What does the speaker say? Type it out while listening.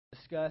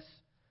discuss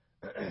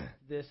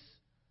this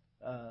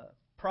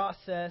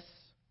process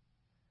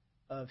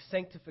of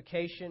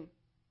sanctification.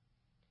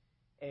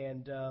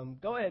 And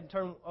go ahead and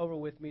turn over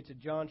with me to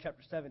John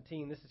chapter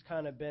 17. This has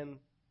kind of been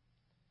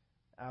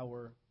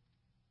our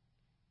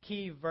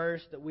key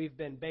verse that we've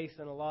been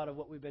basing a lot of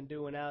what we've been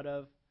doing out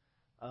of.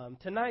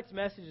 Tonight's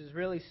message is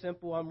really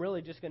simple. I'm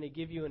really just going to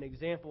give you an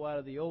example out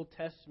of the Old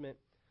Testament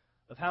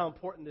of how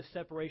important this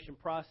separation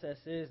process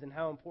is and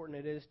how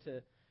important it is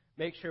to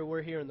make sure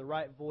we're hearing the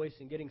right voice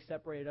and getting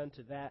separated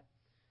unto that.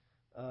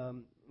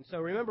 So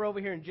remember over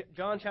here in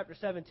John chapter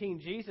 17,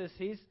 Jesus,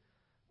 he's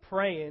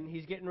praying.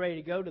 He's getting ready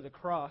to go to the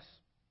cross.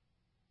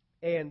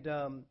 And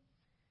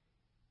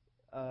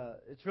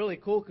it's really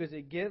cool because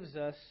it gives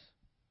us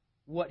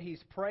what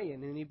he's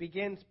praying. And he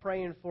begins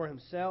praying for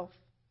himself,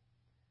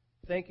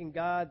 thanking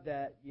God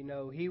that,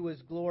 he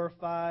was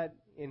glorified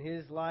in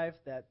his life,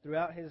 that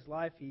throughout his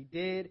life he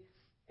did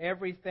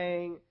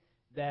everything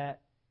that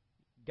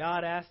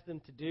God asked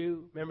him to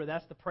do. Remember,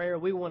 that's the prayer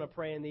we want to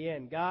pray in the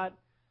end. God,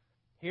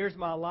 here's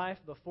my life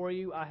before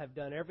you. I have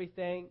done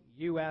everything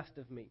you asked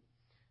of me.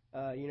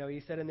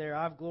 He said in there,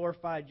 I've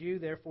glorified you,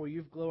 therefore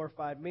you've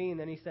glorified me. And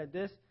then he said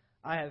this,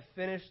 I have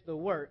finished the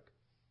work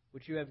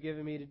which you have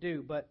given me to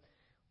do. But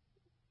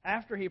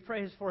after he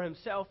prays for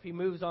himself, he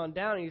moves on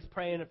down and he's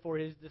praying for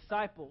his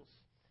disciples.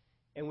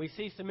 And we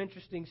see some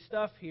interesting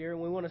stuff here,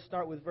 and we want to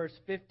start with verse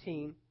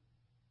 15.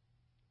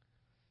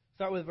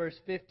 Start with verse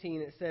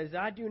 15. It says,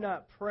 I do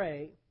not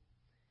pray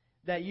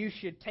that you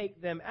should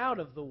take them out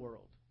of the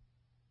world,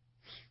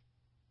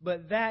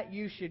 but that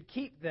you should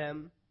keep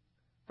them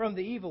from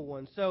the evil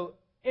one. So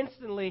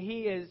instantly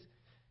he is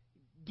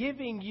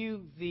giving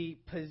you the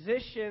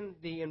position,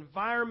 the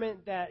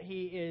environment that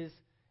he is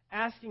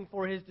asking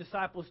for his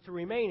disciples to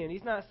remain in.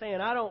 He's not saying,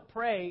 I don't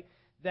pray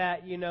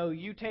that,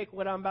 you take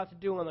what I'm about to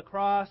do on the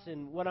cross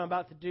and what I'm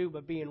about to do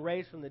but being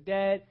raised from the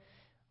dead.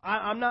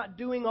 I'm not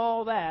doing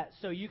all that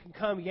so you can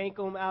come yank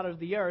them out of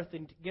the earth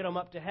and get them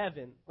up to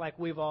heaven like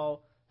we've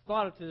all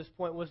thought up to this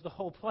point was the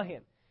whole plan.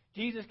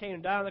 Jesus came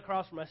and died on the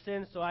cross for my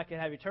sins so I could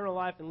have eternal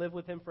life and live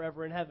with him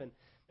forever in heaven.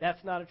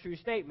 That's not a true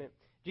statement.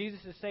 Jesus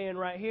is saying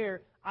right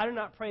here, I do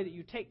not pray that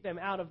you take them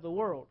out of the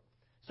world.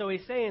 So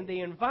he's saying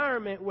the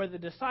environment where the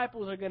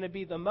disciples are going to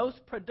be the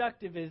most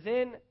productive is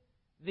in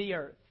the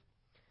earth.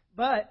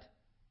 But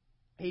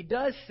he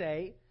does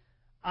say,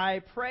 I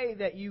pray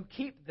that you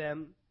keep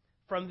them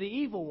from the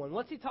evil one.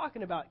 What's he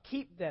talking about?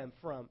 Keep them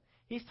from.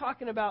 He's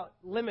talking about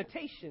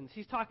limitations.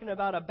 He's talking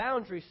about a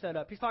boundary set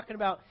up. He's talking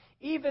about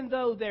even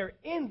though they're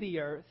in the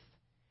earth,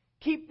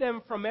 keep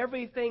them from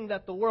everything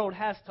that the world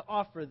has to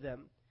offer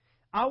them.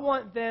 I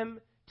want them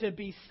to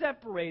be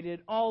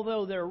separated,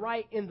 although they're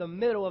right in the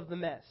middle of the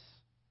mess.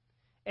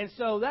 And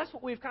so that's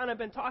what we've kind of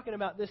been talking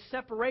about, this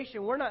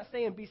separation. We're not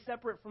saying be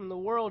separate from the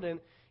world and,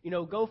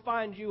 go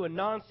find you a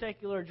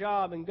non-secular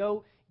job and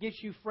go get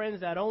you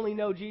friends that only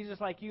know Jesus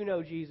like you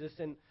know Jesus.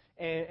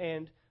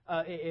 And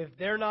if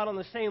they're not on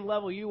the same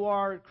level you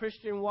are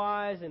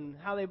Christian-wise and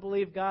how they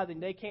believe God, then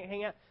they can't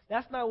hang out.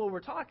 That's not what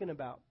we're talking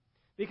about.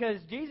 Because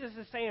Jesus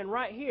is saying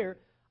right here,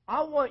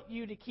 I want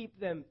you to keep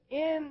them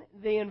in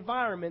the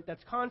environment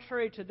that's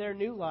contrary to their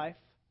new life,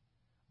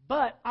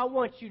 but I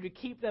want you to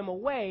keep them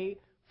away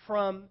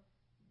from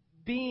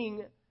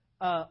being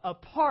a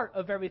part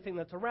of everything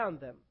that's around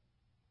them.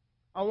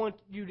 I want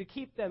you to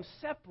keep them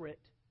separate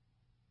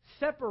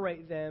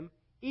them,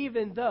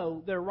 even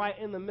though they're right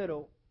in the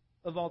middle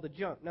of all the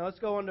junk. Now let's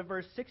go on to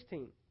verse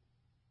 16.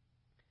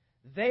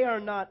 They are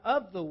not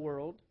of the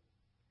world,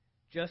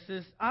 just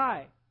as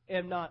I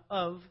am not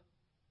of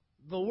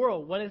the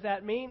world. What does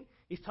that mean?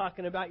 He's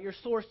talking about your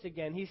source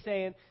again. He's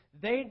saying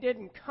they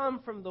didn't come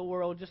from the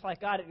world just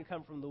like I didn't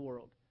come from the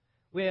world.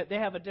 They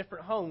have a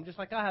different home, just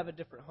like I have a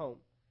different home.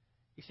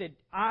 He said,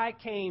 I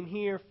came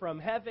here from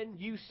heaven.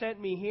 You sent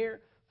me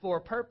here for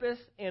a purpose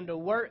and a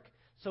work.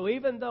 So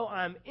even though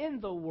I'm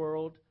in the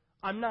world,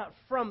 I'm not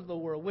from the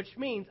world, which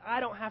means I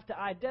don't have to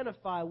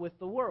identify with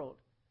the world.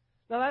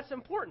 Now that's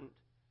important,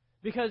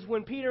 because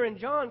when Peter and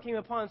John came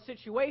upon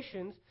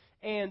situations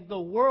and the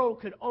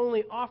world could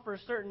only offer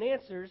certain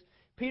answers,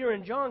 Peter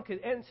and John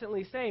could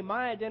instantly say,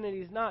 my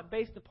identity is not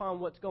based upon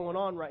what's going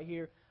on right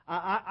here.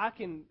 I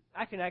can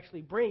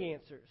actually bring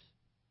answers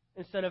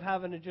instead of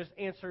having to just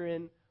answer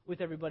in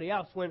with everybody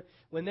else.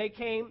 When they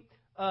came,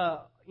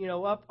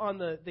 up on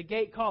the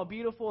gate called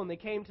Beautiful, and they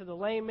came to the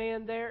lame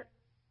man there,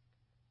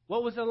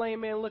 what was the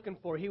lame man looking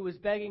for? He was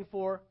begging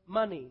for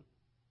money,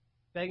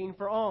 begging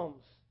for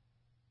alms.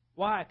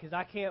 Why? Because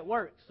I can't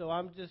work,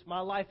 so my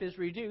life is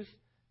reduced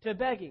to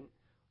begging.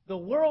 The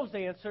world's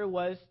answer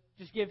was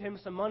just give him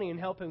some money and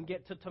help him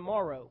get to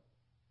tomorrow.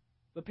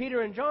 But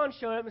Peter and John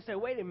showed up and said,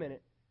 wait a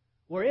minute.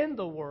 We're in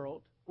the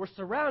world. We're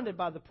surrounded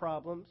by the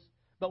problems,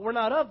 but we're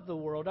not of the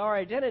world. Our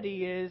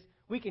identity is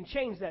we can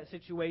change that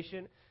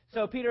situation.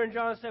 So Peter and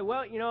John said,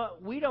 well,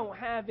 we don't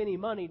have any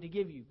money to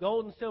give you.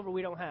 Gold and silver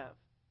we don't have.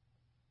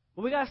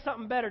 But we got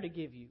something better to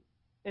give you.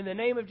 In the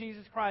name of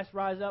Jesus Christ,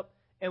 rise up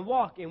and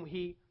walk. And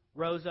he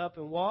rose up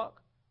and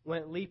walked,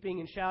 went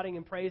leaping and shouting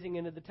and praising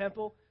into the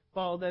temple,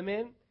 followed them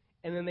in.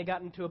 and then they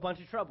got into a bunch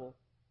of trouble.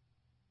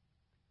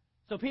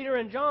 So Peter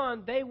and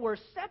John, they were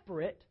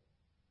separate,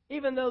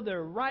 even though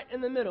they're right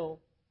in the middle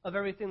of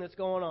everything that's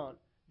going on,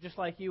 just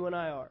like you and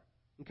I are.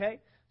 Okay?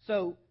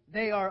 So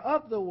they are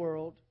of the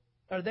world,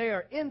 or they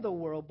are in the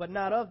world, but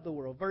not of the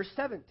world. Verse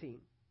 17.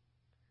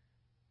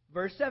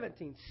 Verse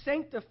 17.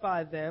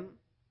 Sanctify them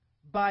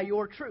by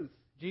your truth.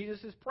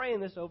 Jesus is praying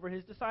this over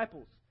his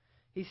disciples.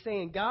 He's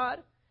saying, God,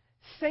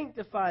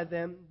 sanctify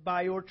them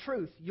by your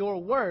truth.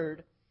 Your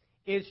word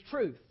is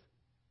truth.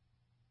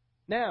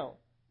 Now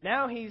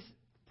he's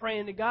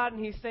praying to God,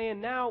 and he's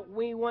saying, now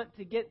we want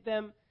to get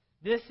them.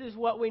 This is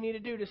what we need to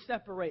do to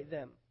separate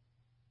them.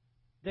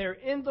 They're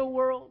in the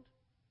world.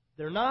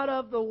 They're not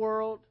of the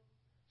world.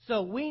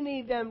 So we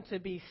need them to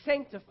be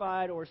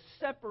sanctified or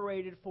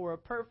separated for a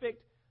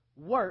perfect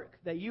work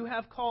that you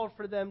have called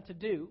for them to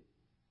do,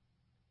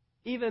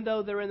 even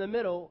though they're in the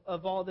middle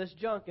of all this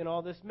junk and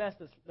all this mess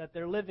that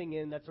they're living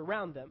in that's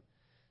around them.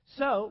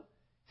 So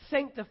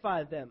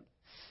sanctify them,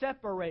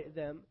 separate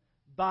them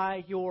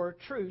by your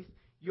truth.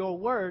 Your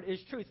word is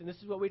truth. And this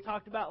is what we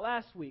talked about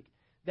last week,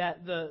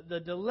 that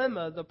the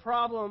dilemma, the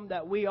problem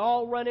that we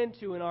all run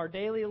into in our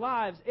daily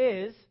lives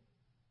is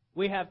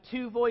we have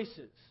two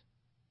voices.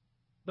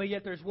 But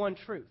yet there's one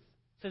truth.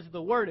 It says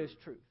the word is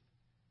truth.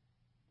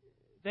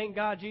 Thank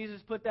God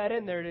Jesus put that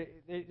in there.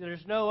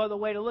 There's no other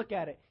way to look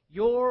at it.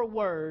 Your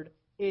word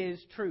is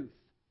truth.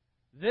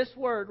 This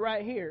word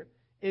right here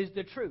is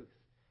the truth.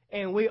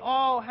 And we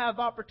all have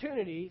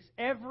opportunities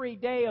every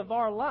day of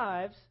our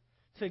lives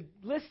to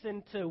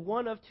listen to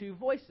one of two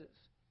voices.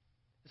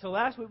 So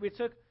last week we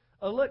took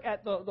a look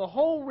at the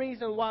whole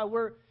reason why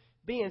we're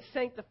being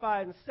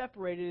sanctified and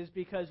separated is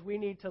because we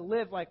need to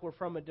live like we're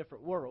from a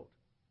different world.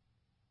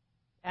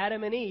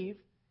 Adam and Eve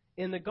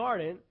in the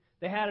garden,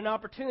 they had an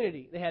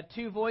opportunity. They had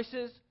two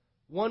voices.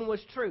 One was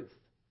truth.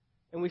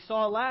 And we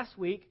saw last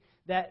week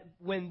that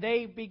when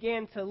they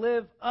began to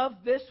live of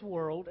this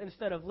world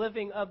instead of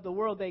living of the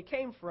world they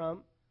came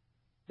from,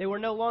 they were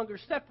no longer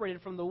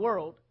separated from the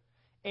world.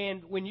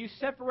 And when you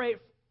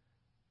separate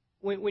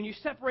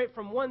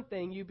from one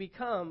thing, you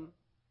become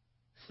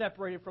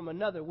separated from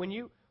another.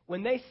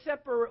 When they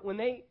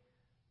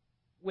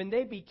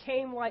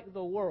became like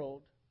the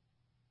world,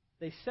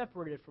 they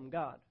separated from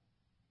God.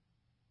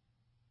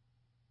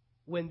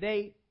 When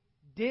they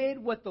did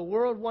what the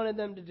world wanted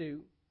them to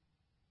do,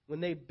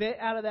 when they bit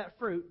out of that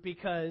fruit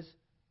because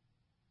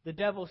the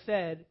devil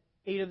said,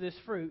 eat of this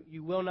fruit,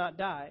 you will not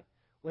die.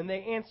 When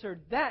they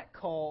answered that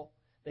call,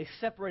 they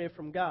separated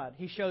from God.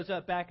 He shows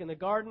up back in the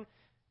garden.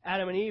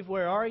 Adam and Eve,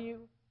 where are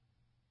you?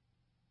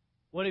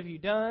 What have you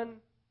done?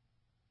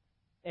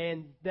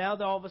 And now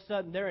all of a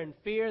sudden they're in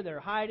fear. They're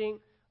hiding.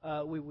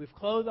 We've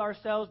clothed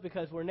ourselves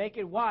because we're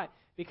naked. Why?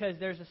 Because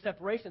there's a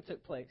separation that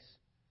took place.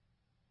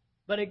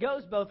 But it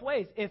goes both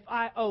ways. If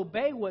I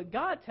obey what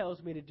God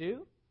tells me to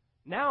do,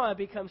 now I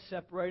become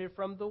separated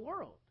from the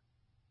world.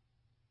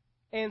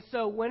 And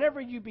so whenever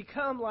you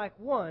become like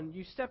one,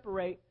 you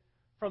separate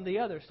from the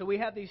other. So we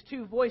have these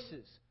two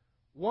voices.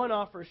 One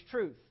offers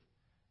truth.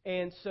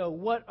 And so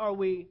what are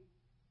we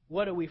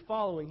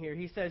following here?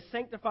 He says,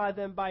 sanctify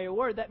them by your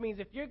word. That means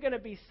if you're going to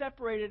be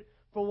separated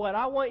for what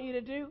I want you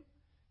to do,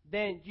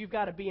 then you've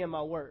got to be in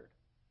my word.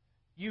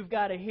 You've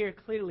got to hear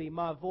clearly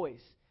my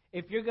voice.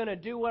 If you're going to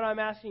do what I'm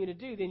asking you to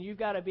do, then you've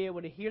got to be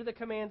able to hear the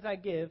commands I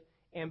give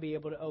and be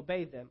able to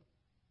obey them.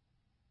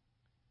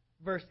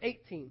 Verse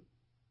 18.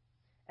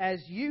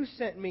 As you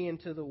sent me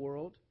into the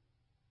world,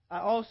 I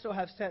also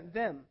have sent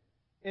them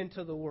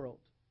into the world.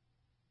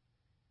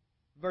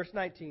 Verse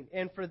 19.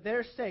 And for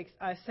their sakes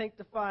I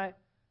sanctify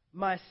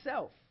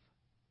myself,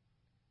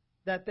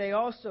 that they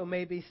also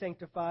may be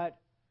sanctified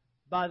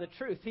by the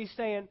truth. He's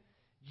saying,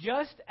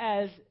 just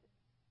as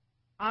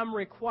I'm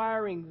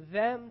requiring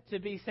them to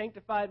be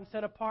sanctified and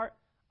set apart,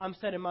 I'm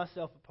setting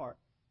myself apart.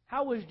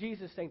 How was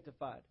Jesus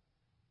sanctified?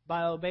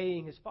 By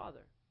obeying his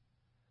Father.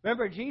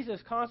 Remember, Jesus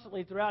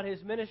constantly throughout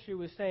his ministry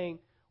was saying,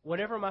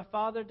 whatever my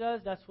Father does,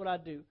 that's what I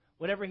do.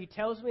 Whatever he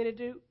tells me to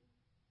do,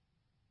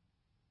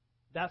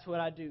 that's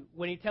what I do.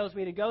 When he tells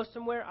me to go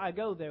somewhere, I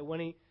go there. When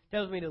he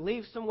tells me to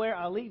leave somewhere,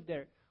 I leave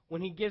there.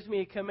 When he gives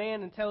me a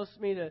command and tells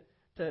me to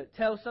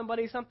tell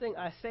somebody something,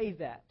 I say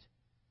that.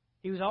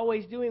 He was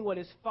always doing what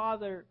his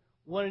Father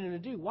wanted him to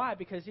do. Why?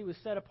 Because he was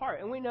set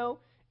apart. And we know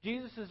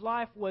Jesus'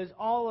 life was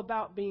all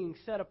about being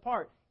set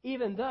apart,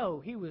 even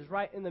though he was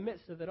right in the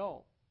midst of it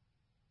all.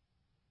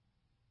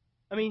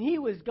 I mean, he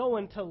was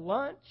going to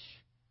lunch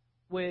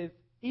with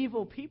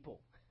evil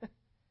people.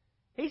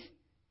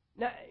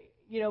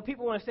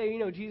 People want to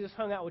say, Jesus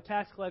hung out with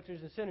tax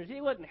collectors and sinners.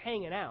 He wasn't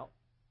hanging out.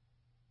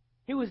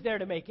 He was there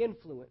to make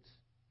influence.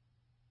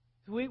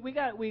 So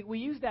we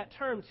use that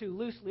term too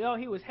loosely. Oh,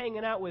 he was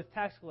hanging out with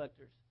tax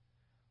collectors.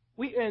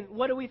 And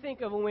what do we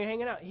think of when we're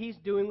hanging out? He's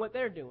doing what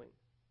they're doing.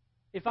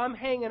 If I'm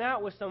hanging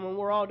out with someone,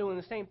 we're all doing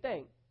the same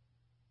thing.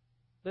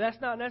 But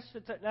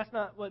that's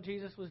not what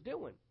Jesus was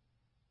doing.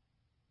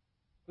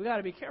 We've got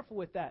to be careful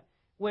with that.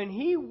 When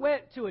he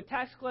went to a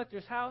tax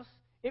collector's house,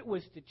 it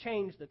was to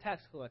change the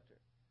tax collector.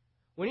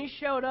 When he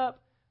showed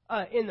up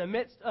in the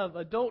midst of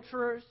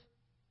adulterers,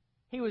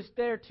 He was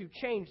there to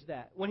change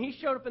that. When He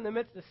showed up in the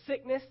midst of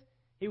sickness,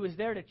 He was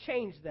there to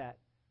change that.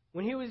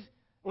 When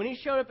He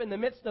showed up in the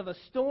midst of a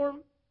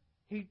storm,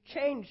 He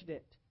changed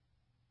it.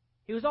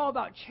 He was all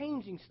about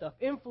changing stuff,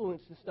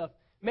 influencing stuff,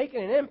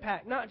 making an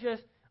impact, not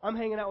just, I'm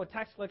hanging out with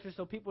tax collectors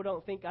so people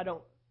don't think I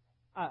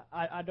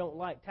don't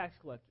like tax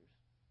collectors.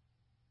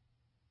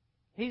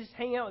 He's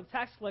hanging out with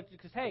tax collectors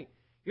because, hey,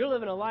 you're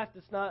living a life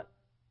that's not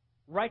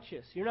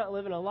righteous. You're not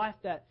living a life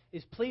that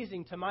is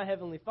pleasing to my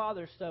Heavenly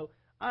Father, so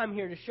I'm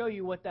here to show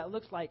you what that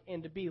looks like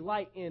and to be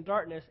light in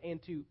darkness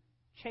and to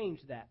change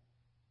that.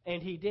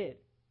 And He did.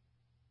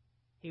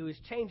 He was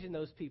changing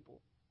those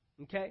people.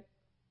 Okay?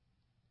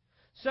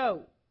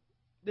 So,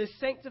 this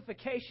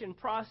sanctification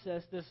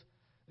process,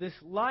 this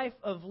life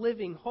of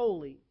living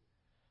holy,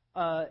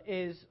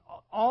 is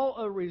all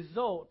a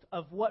result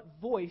of what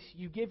voice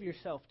you give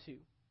yourself to.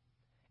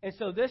 And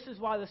so this is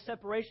why the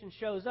separation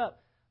shows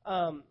up.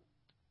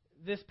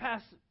 This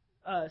past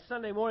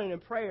Sunday morning in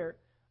prayer,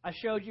 I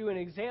showed you an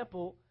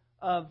example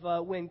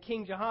of when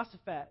King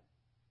Jehoshaphat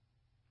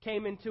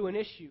came into an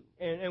issue.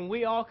 And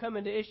we all come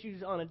into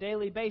issues on a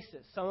daily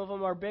basis. Some of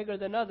them are bigger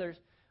than others,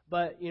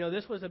 but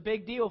this was a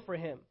big deal for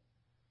him.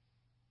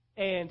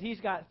 And he's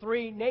got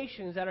 3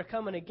 nations that are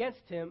coming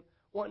against him,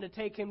 wanting to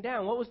take him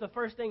down. What was the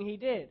first thing he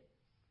did?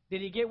 Did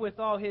he get with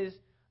all his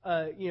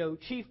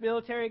chief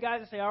military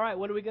guys and say, all right,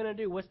 what are we going to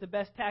do? What's the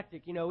best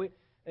tactic?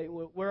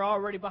 We're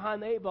already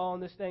behind the 8 ball on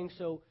this thing,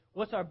 so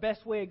what's our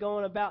best way of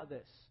going about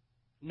this?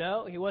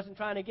 No, he wasn't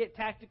trying to get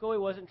tactical. He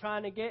wasn't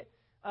trying to get,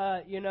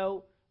 what's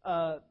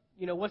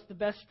the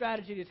best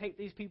strategy to take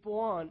these people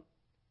on?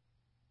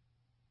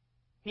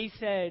 He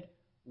said,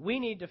 we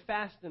need to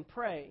fast and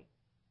pray,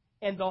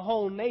 and the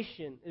whole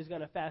nation is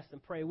going to fast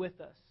and pray with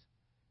us.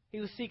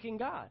 He was seeking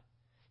God.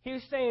 He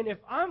was saying, if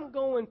I'm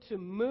going to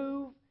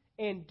move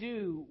and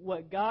do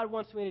what God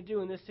wants me to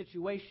do in this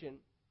situation,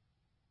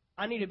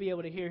 I need to be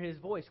able to hear His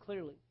voice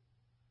clearly.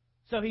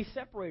 So he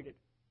separated.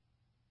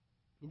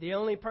 The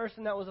only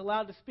person that was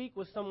allowed to speak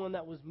was someone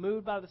that was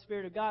moved by the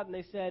Spirit of God, and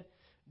they said,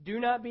 do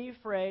not be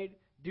afraid,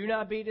 do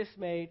not be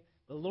dismayed,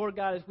 the Lord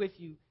God is with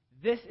you.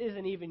 This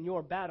isn't even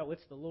your battle,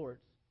 it's the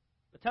Lord's.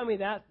 But tell me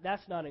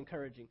that's not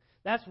encouraging.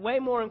 That's way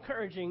more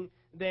encouraging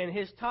than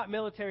his top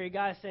military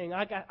guy saying,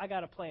 I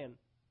got a plan.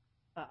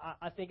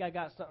 I think I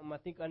got something. I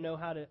think I know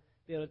how to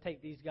be able to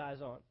take these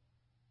guys on.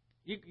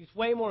 It's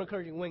way more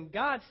encouraging. When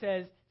God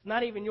says, it's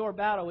not even your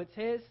battle, it's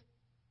His,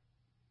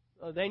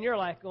 then you're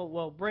like, oh,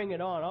 well, bring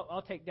it on.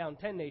 I'll take down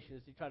 10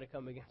 nations to try to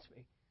come against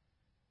me.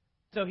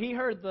 So he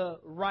heard the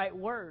right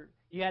word.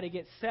 He had to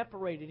get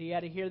separated. He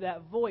had to hear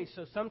that voice.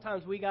 So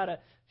sometimes we got to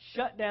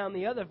shut down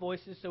the other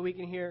voices so we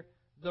can hear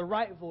the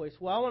right voice.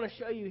 Well, I want to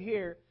show you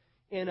here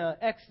in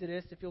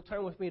Exodus, if you'll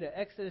turn with me to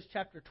Exodus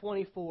chapter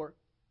 24.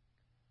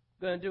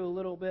 I'm going to do a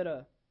little bit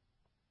of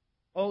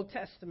Old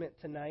Testament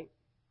tonight.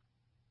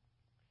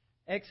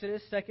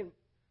 Exodus, second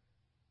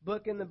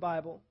book in the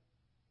Bible.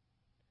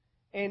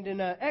 And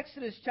in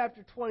Exodus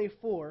chapter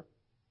 24,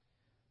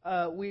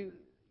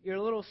 your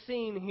little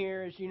scene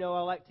here, as you know,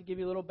 I like to give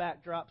you little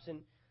backdrops. And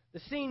the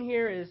scene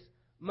here is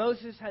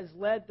Moses has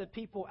led the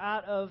people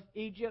out of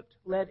Egypt,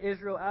 led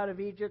Israel out of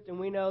Egypt, and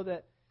we know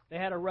that they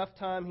had a rough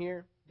time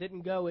here.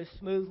 Didn't go as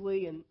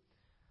smoothly, and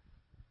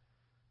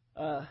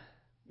they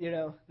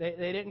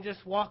didn't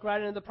just walk right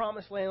into the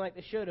promised land like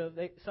they should have.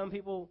 Some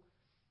people,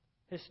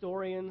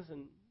 historians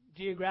and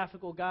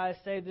geographical guys,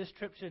 say this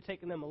trip should have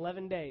taken them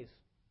 11 days.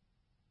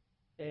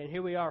 And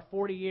here we are,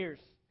 40 years,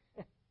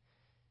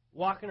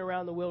 walking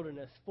around the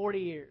wilderness, 40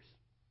 years,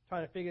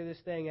 trying to figure this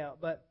thing out.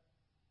 But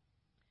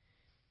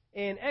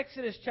in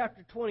Exodus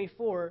chapter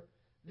 24,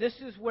 this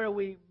is where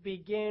we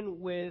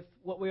begin with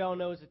what we all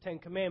know as the Ten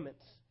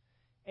Commandments.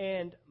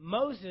 And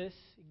Moses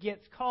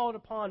gets called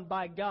upon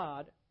by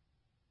God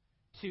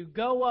to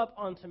go up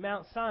onto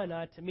Mount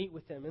Sinai to meet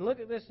with Him. And look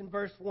at this in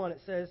verse 1.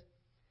 It says,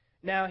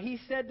 now he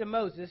said to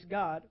Moses,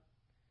 God,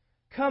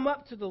 come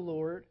up to the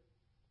Lord,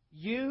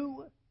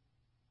 you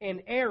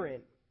and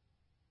Aaron.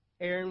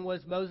 Aaron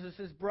was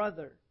Moses'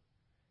 brother.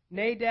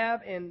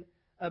 Nadab and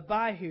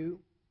Abihu,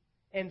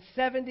 and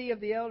 70 of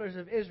the elders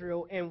of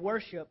Israel, and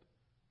worship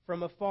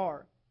from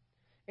afar.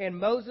 And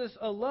Moses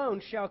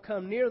alone shall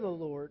come near the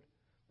Lord,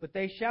 but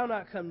they shall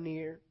not come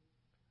near,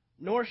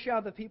 nor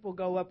shall the people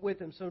go up with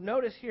him. So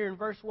notice here in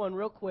verse 1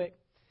 real quick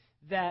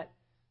that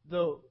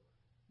the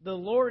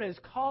Lord is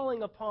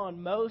calling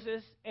upon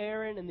Moses,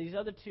 Aaron, and these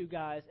other 2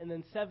 guys, and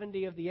then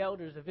 70 of the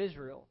elders of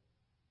Israel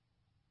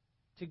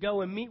to go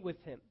and meet with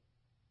Him,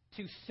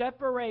 to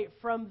separate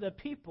from the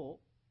people,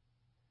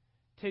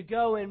 to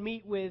go and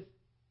meet with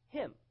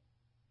Him,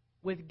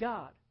 with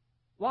God.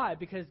 Why?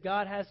 Because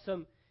God has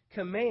some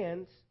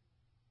commands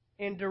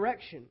and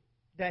direction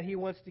that He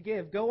wants to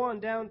give. Go on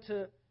down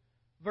to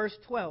verse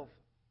 12.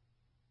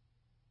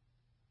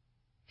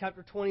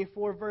 Chapter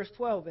 24, verse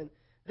 12. And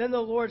then the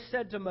Lord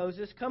said to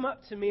Moses, come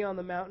up to me on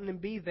the mountain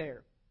and be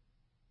there.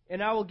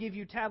 And I will give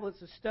you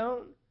tablets of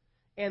stone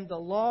and the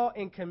law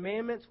and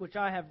commandments which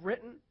I have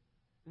written,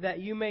 that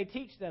you may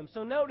teach them.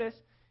 So notice,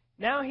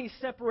 now He's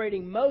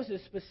separating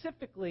Moses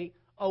specifically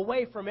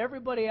away from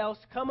everybody else.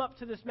 Come up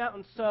to this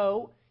mountain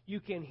so you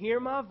can hear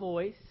my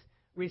voice,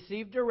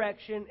 receive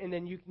direction, and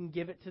then you can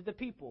give it to the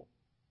people.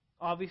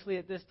 Obviously,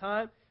 at this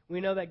time,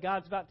 we know that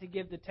God's about to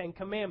give the Ten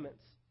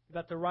Commandments. He's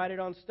about to write it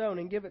on stone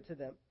and give it to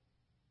them.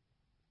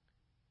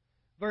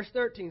 Verse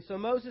 13, so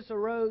Moses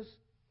arose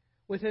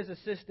with his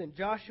assistant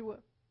Joshua,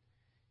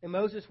 and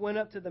Moses went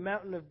up to the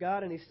mountain of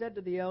God, and he said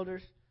to the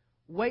elders,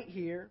 wait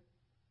here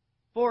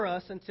for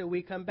us until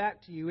we come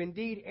back to you.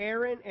 Indeed,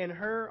 Aaron and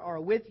Hur are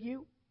with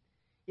you.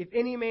 If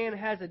any man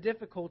has a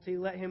difficulty,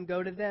 let him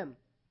go to them.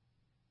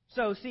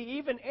 So, see,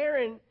 even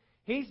Aaron,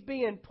 he's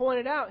being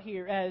pointed out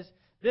here as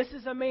this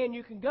is a man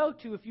you can go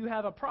to if you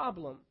have a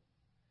problem.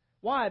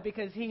 Why?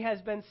 Because he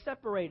has been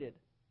separated.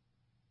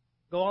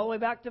 Go all the way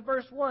back to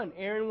verse 1.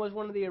 Aaron was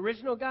one of the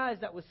original guys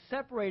that was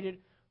separated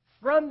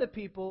from the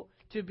people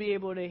to be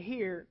able to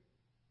hear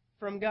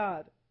from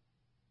God.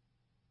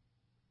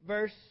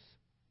 Verse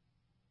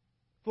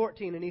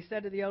 14, and he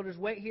said to the elders,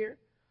 wait here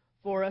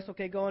for us.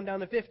 Okay, going down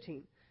to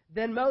 15.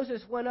 Then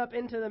Moses went up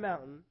into the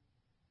mountain,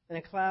 and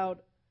a cloud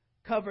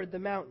covered the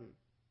mountain.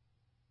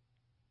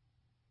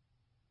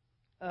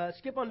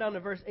 Skip on down to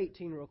verse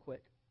 18 real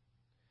quick.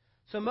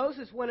 So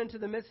Moses went into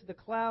the midst of the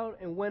cloud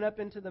and went up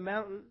into the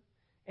mountain,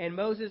 and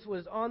Moses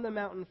was on the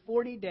mountain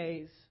 40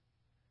 days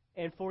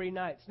and 40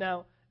 nights.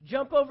 Now,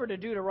 jump over to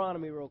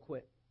Deuteronomy real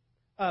quick.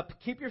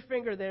 Keep your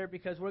finger there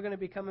because we're going to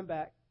be coming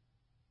back.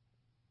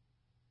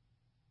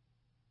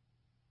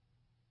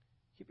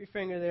 Keep your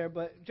finger there,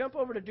 but jump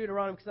over to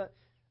Deuteronomy because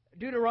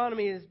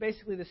Deuteronomy is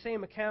basically the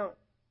same account.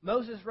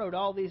 Moses wrote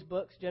all these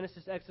books,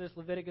 Genesis, Exodus,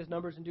 Leviticus,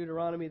 Numbers, and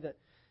Deuteronomy.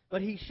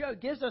 But he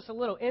gives us a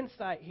little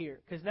insight here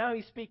because now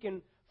he's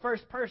speaking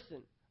first person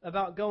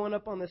about going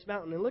up on this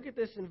mountain. And look at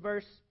this in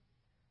verse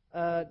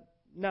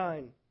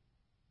 9.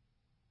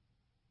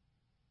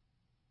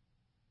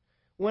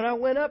 When I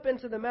went up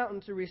into the mountain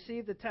to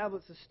receive the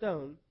tablets of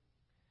stone,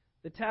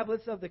 the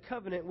tablets of the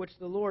covenant which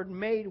the Lord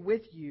made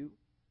with you,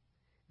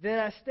 then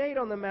I stayed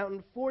on the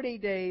mountain 40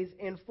 days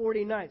and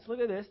 40 nights. Look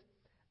at this.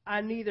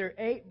 I neither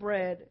ate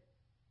bread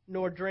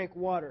nor drank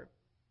water.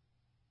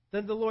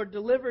 Then the Lord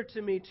delivered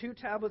to me 2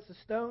 tablets of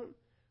stone,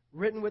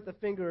 written with the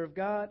finger of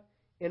God,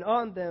 and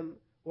on them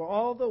were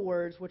all the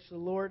words which the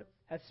Lord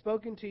had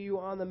spoken to you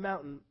on the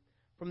mountain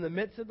from the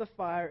midst of the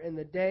fire in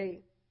the day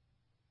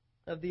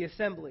of the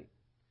assembly.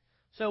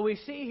 So we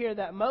see here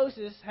that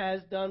Moses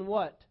has done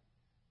what?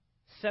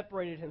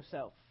 Separated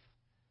himself.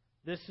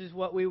 This is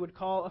what we would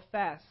call a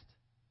fast.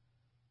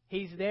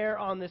 He's there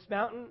on this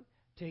mountain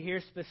to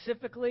hear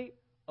specifically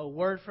a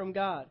word from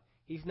God.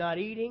 He's not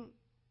eating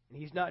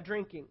and he's not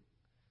drinking.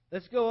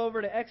 Let's go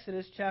over to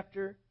Exodus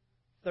chapter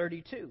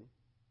 32.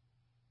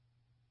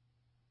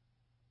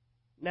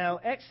 Now,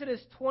 Exodus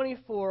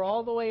 24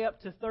 all the way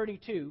up to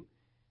 32,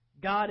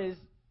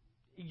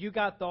 you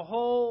got the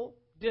whole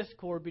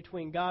discord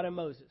between God and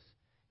Moses.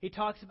 He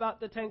talks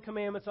about the Ten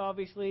Commandments,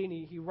 obviously, and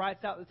he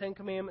writes out the Ten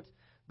Commandments,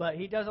 but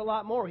he does a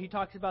lot more. He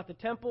talks about the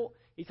temple.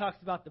 He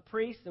talks about the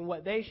priests and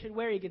what they should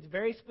wear. He gets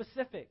very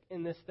specific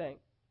in this thing.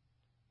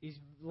 He's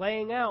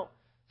laying out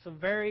some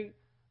very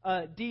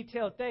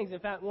detailed things. In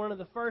fact, one of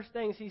the first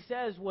things he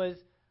says was,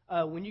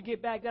 when you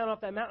get back down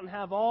off that mountain,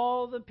 have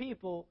all the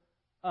people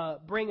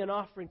bring an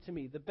offering to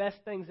me, the best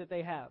things that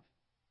they have.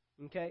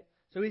 Okay?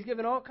 So he's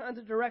given all kinds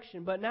of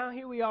direction. But now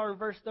here we are in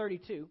verse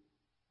 32.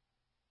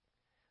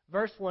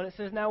 Verse 1, it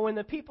says, now when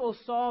the people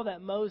saw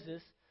that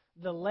Moses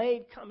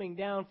delayed coming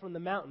down from the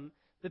mountain,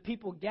 the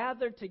people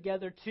gathered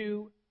together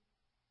to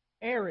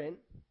Aaron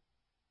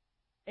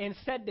and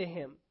said to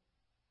him,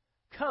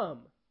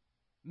 come,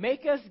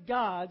 make us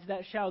gods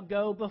that shall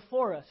go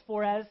before us.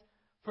 For as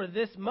for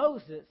this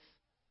Moses,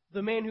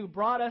 the man who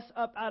brought us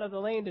up out of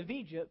the land of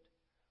Egypt,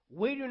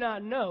 we do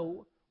not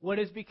know what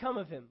has become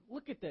of him.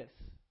 Look at this.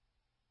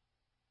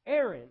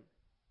 Aaron,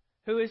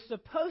 who is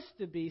supposed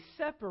to be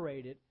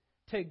separated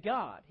to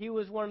God. He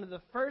was one of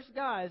the first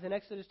guys in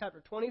Exodus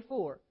chapter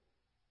 24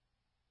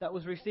 that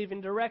was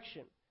receiving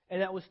direction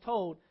and that was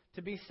told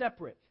to be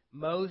separate.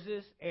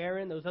 Moses,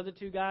 Aaron, those other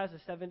 2 guys, the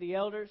 70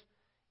 elders.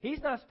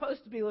 He's not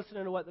supposed to be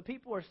listening to what the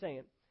people are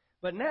saying.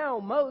 But now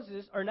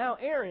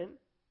Aaron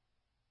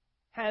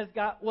has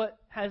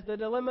the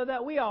dilemma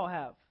that we all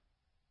have.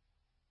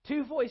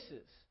 2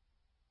 voices.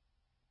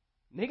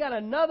 And he got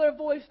another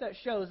voice that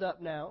shows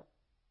up now.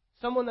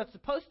 Someone that's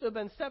supposed to have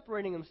been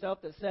separating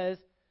himself that says,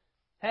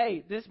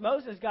 hey, this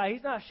Moses guy,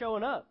 he's not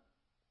showing up.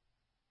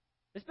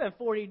 It's been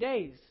 40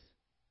 days,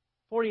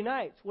 40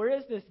 nights. Where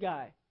is this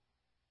guy?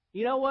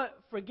 You know what?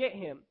 Forget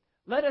him.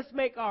 Let us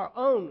make our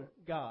own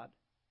God.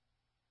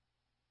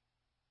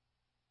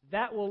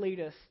 That will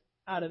lead us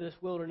out of this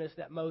wilderness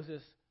that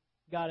Moses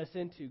got us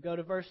into. Go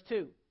to verse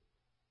 2.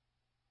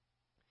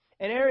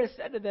 And Aaron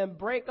said to them,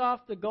 break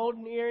off the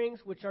golden earrings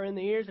which are in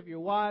the ears of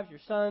your wives,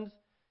 your sons,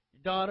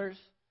 your daughters.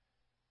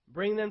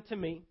 Bring them to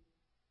me.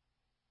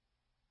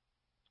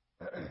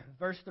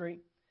 Verse 3.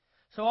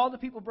 So all the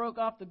people broke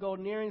off the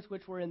golden earrings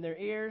which were in their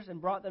ears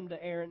and brought them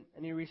to Aaron.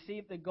 And he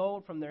received the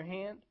gold from their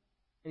hand.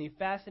 And he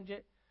fastened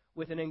it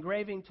with an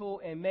engraving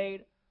tool and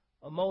made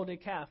a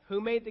molded calf.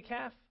 Who made the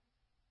calf?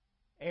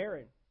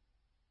 Aaron.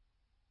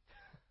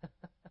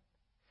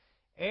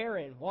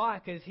 Aaron. Why?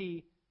 Because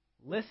he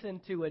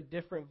listened to a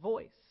different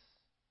voice.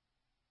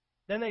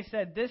 Then they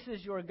said, "This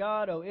is your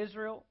God, O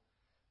Israel,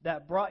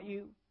 that brought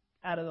you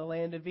out of the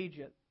land of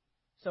Egypt."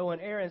 So when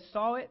Aaron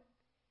saw it,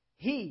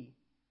 he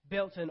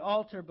built an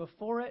altar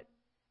before it,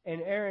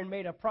 and Aaron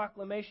made a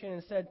proclamation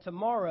and said,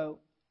 "Tomorrow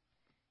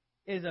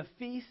is a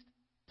feast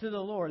to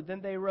the Lord."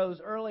 Then they rose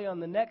early on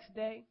the next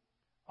day,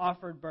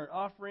 offered burnt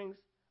offerings,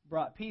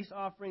 brought peace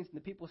offerings, and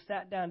the people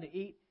sat down to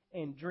eat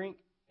and drink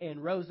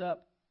and rose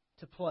up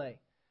to play.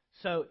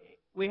 So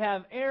we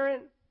have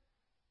Aaron,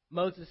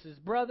 Moses'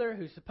 brother,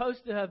 who's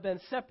supposed to have been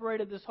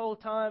separated this whole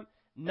time,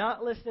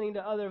 not listening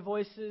to other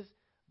voices,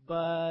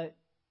 but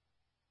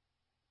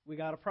we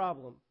got a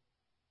problem.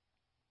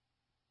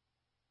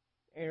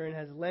 Aaron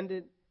has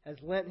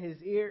lent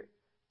his ear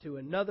to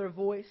another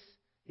voice.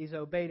 He's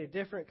obeyed a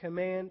different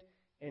command,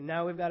 and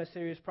now we've got a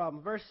serious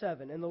problem. Verse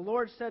 7, "And the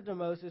Lord said to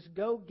Moses,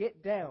 'Go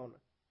get down,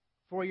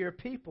 for your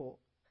people.'"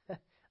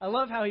 I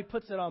love how he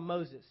puts it on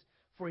Moses.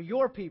 "For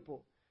your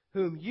people,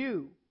 whom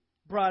you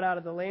brought out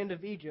of the land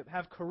of Egypt,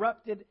 have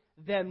corrupted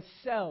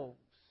themselves."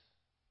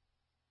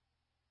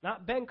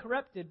 Not been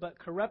corrupted, but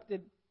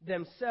corrupted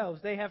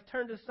themselves. "They have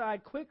turned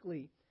aside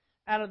quickly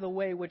out of the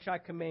way which I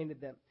commanded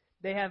them.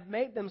 They have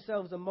made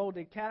themselves a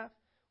molded calf,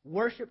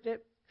 worshipped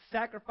it,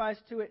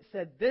 sacrificed to it,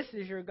 said, 'This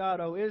is your God,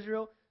 O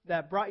Israel,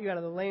 that brought you out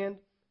of the land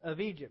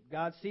of Egypt.'"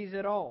 God sees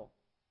it all.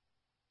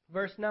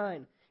 Verse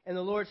 9, "And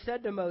the Lord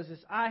said to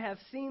Moses, 'I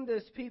have seen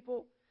this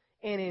people,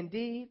 and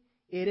indeed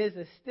it is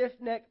a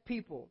stiff-necked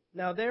people.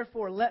 Now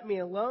therefore let me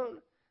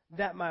alone,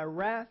 that my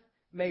wrath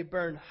may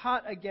burn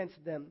hot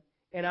against them,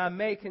 and I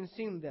may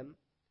consume them.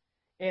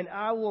 And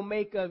I will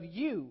make of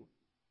you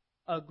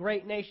a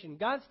great nation.'"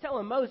 God's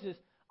telling Moses,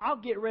 I'll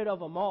get rid of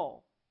them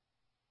all.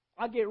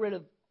 I'll get rid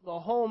of the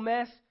whole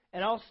mess,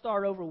 and I'll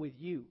start over with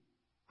you.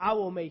 I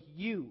will make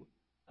you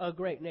a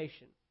great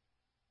nation.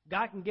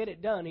 God can get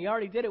it done. He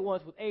already did it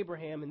once with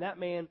Abraham, and that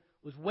man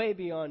was way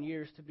beyond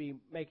years to be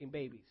making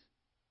babies.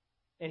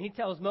 And he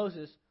tells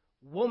Moses,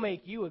 we'll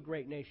make you a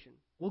great nation.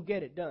 We'll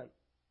get it done.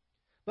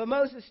 But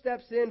Moses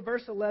steps in,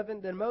 verse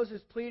 11, "Then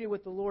Moses pleaded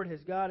with the Lord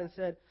his God and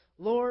said,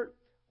 'Lord,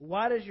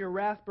 why does your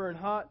wrath burn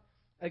hot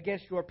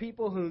against your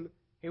people whom,'"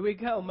 here we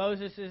go,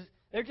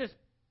 they're just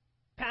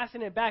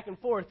passing it back and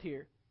forth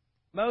here.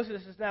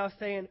 Moses is now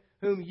saying,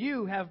 "Whom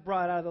you have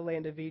brought out of the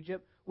land of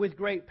Egypt with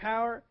great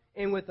power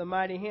and with a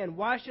mighty hand.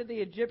 Why should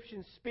the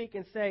Egyptians speak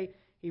and say,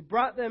 'He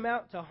brought them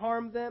out to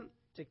harm them,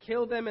 to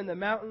kill them in the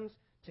mountains,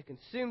 to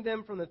consume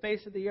them from the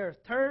face of the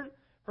earth?' Turn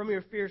from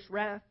your fierce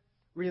wrath,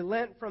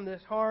 relent from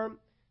this harm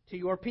to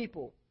your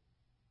people.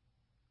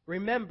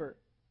 Remember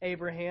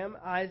Abraham,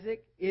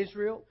 Isaac,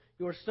 Israel,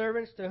 your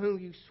servants, to whom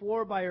you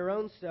swore by your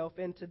own self,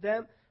 and to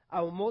them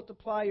I will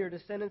multiply your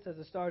descendants as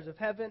the stars of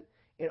heaven.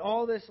 And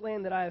all this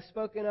land that I have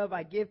spoken of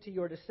I give to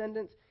your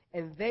descendants,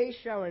 and they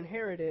shall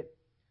inherit it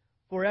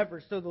forever."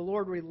 So the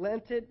Lord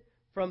relented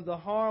from the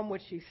harm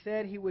which he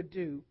said he would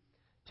do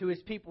to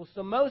his people.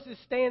 So Moses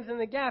stands in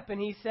the gap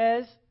and he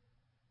says,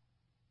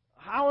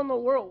 how in the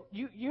world?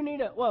 You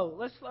need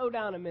let's slow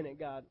down a minute,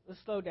 God.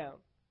 Let's slow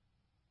down.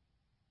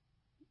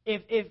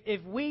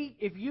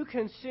 If you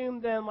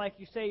consume them like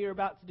you say you're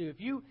about to do, if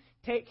you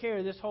take care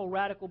of this whole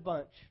radical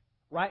bunch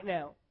right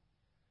now,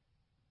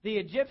 the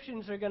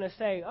Egyptians are going to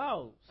say,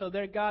 "Oh, so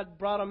their God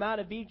brought them out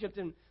of Egypt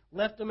and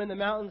left them in the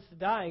mountains to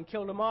die and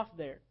killed them off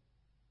there."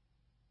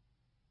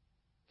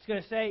 It's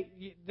going to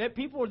say,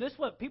 this is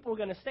what people are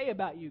going to say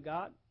about you,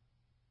 God.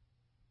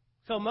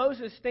 So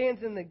Moses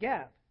stands in the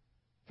gap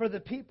for the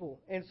people.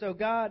 And so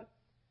God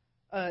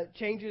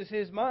changes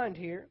his mind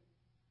here.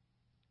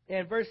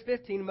 And verse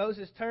 15,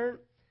 "Moses turned,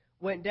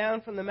 went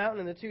down from the mountain,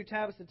 and the 2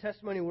 tablets of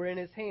testimony were in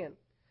his hand.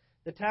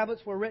 The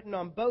tablets were written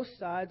on both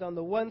sides, on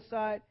the one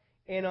side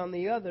and on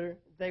the other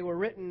they were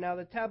written. Now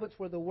the tablets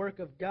were the work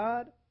of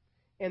God,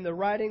 and the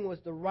writing was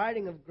the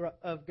writing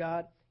of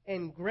God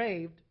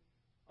engraved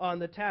on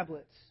the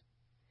tablets.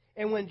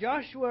 And when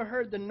Joshua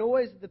heard the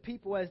noise of the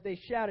people as they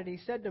shouted, he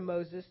said to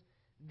Moses,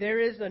 'There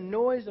is a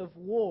noise of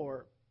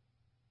war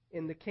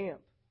in the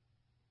camp.'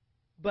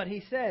 But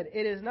he said,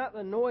 'It is not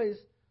the noise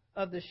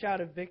of the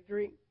shout of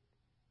victory,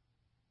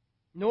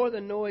 nor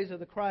the noise of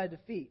the cry of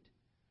defeat,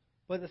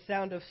 but the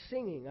sound of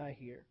singing I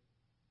hear.'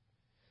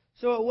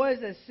 So it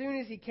was as soon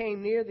as he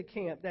came near the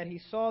camp that he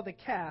saw the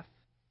calf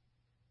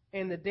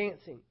and the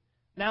dancing."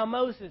 Now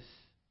Moses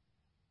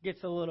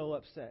gets a little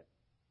upset.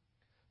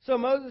 "So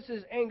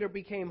Moses' anger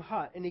became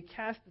hot, and he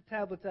cast the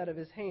tablets out of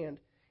his hand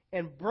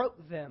and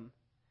broke them."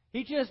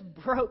 He just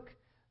broke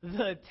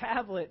the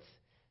tablets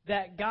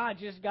that God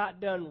just got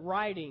done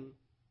writing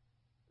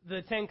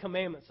the 10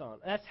 Commandments on.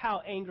 That's how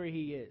angry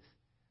he is.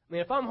 I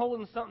mean, if I'm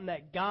holding something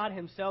that God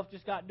himself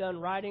just got done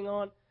writing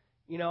on,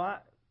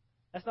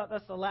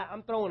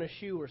 I'm throwing a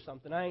shoe or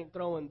something. I ain't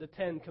throwing the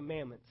 10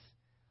 Commandments.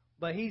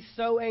 But he's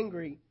so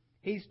angry,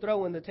 he's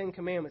throwing the 10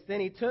 Commandments.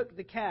 Then he took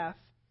the calf,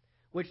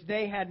 which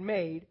they had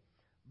made,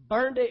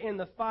 burned it in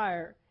the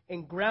fire,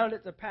 and ground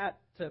it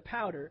to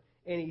powder,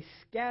 and he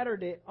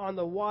scattered it on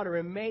the water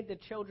and made the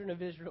children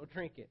of Israel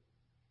drink it.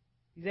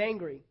 He's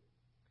angry.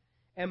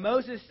 And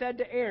Moses said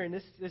to Aaron,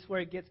 this is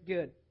where it gets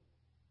good.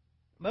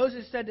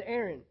 Moses said to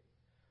Aaron,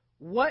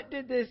 "What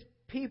did this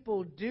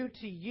people do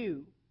to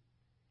you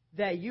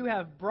that you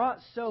have brought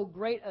so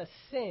great a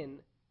sin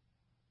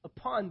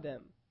upon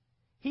them?"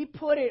 He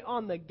put it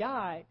on the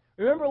guy.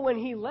 Remember when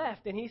he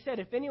left and he said,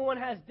 if anyone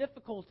has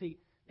difficulty,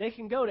 they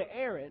can go to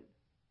Aaron.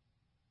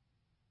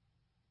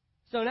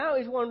 So now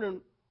he's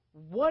wondering,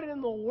 what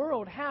in the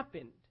world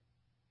happened?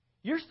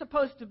 You're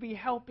supposed to be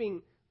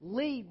helping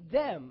lead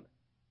them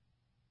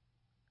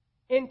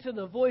into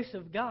the voice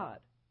of God,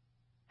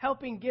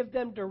 helping give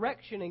them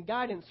direction and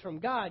guidance from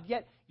God,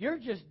 yet you're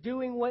just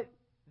doing what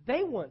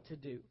they want to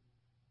do.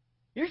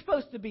 You're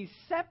supposed to be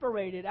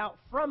separated out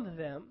from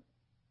them,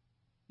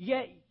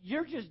 yet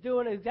you're just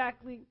doing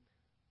exactly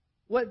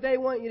what they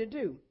want you to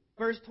do.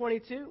 Verse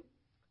 22,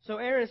 so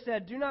Aaron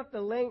said, Do not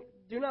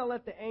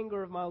let the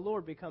anger of my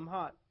Lord become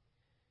hot.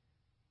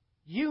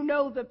 You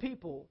know the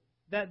people,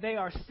 that they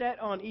are set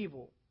on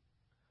evil.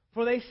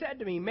 For they said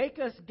to me, Make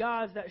us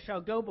gods that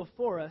shall go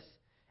before us.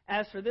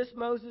 As for this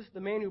Moses,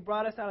 the man who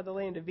brought us out of the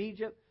land of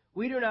Egypt,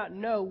 we do not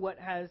know what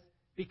has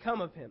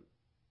become of him.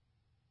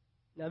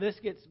 Now this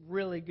gets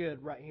really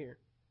good right here.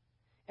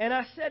 And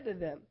I said to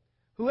them,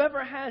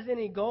 Whoever has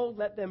any gold,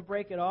 let them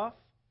break it off.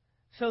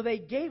 So they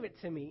gave it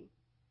to me,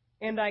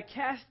 and I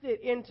cast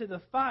it into the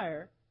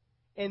fire,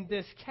 and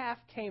this calf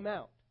came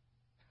out.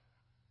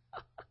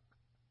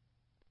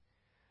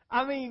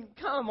 I mean,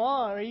 come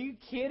on, are you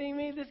kidding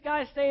me? This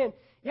guy's saying,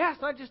 yeah,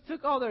 so I just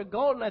took all their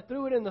gold and I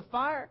threw it in the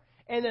fire,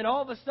 and then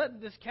all of a sudden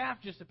this calf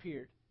just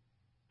appeared.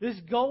 This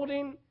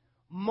golden,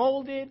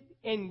 molded,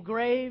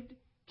 engraved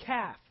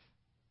calf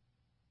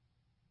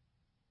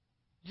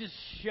just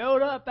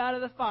showed up out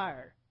of the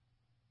fire.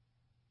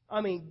 I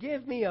mean,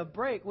 give me a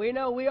break. We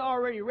know, we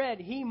already read,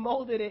 he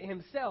molded it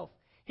himself.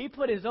 He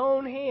put his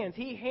own hands.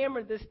 He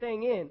hammered this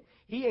thing in.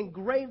 He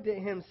engraved it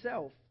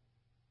himself.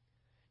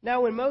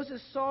 Now, when Moses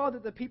saw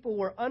that the people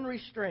were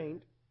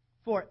unrestrained,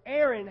 for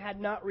Aaron had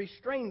not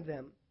restrained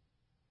them,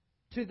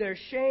 to their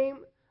shame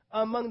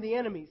among the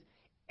enemies.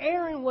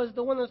 Aaron was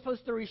the one that was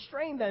supposed to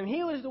restrain them.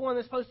 He was the one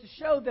that's supposed to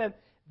show them,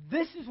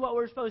 this is what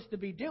we're supposed to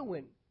be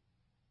doing.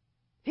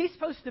 He's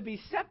supposed to be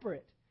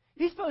separate.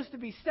 He's supposed to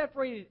be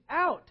separated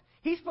out.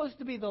 He's supposed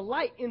to be the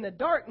light in the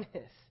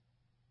darkness.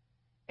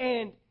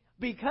 And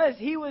because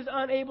he was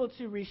unable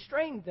to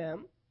restrain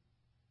them,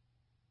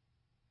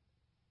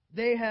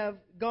 they have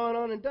gone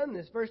on and done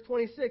this. Verse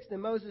 26,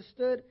 Then Moses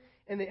stood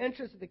in the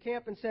entrance of the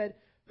camp and said,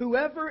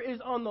 Whoever is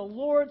on the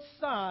Lord's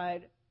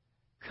side,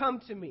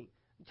 come to me.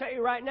 I'll tell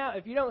you right now,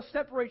 if you don't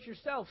separate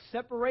yourself,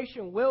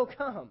 separation will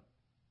come.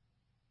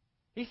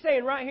 He's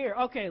saying right here,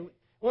 okay,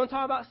 want to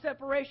talk about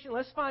separation?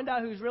 Let's find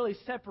out who's really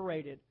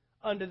separated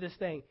under this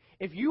thing.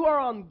 If you are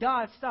on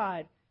God's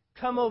side,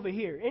 come over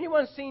here.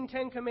 Anyone seen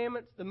 10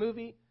 Commandments, the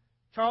movie?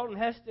 Charlton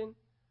Heston?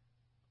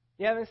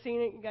 You haven't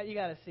seen it? You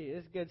got to see it.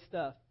 It's good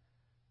stuff.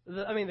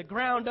 The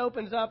ground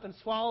opens up and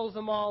swallows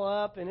them all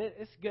up, and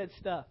it's good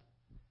stuff.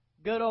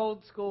 Good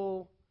old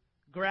school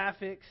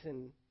graphics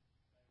and...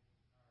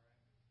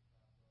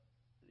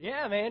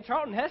 Yeah, man,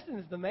 Charlton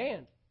Heston's the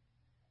man.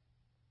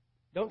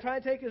 Don't try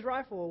to take his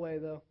rifle away,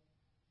 though.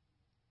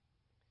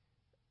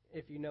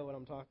 If you know what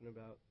I'm talking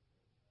about.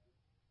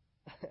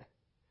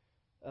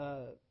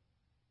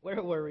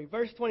 Where were we?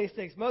 Verse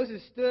 26,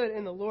 Moses stood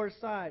in the Lord's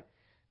side.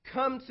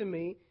 Come to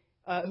me,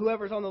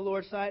 whoever's on the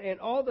Lord's side. And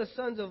all the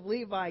sons of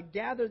Levi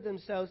gathered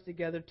themselves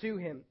together to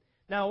him.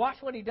 Now watch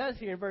what he does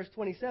here in verse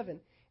 27.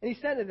 And he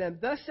said to them,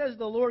 Thus says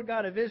the Lord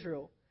God of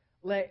Israel,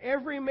 Let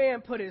every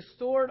man put his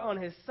sword on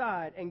his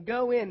side and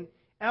go in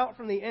out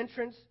from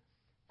entrance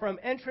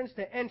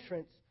to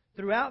entrance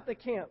throughout the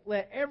camp.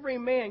 Let every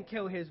man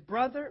kill his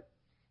brother,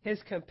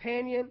 his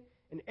companion,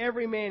 and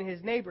every man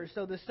his neighbor.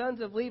 So the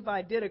sons of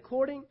Levi did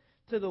according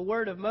to the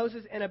word of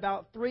Moses, and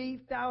about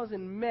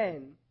 3,000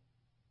 men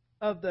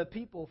of the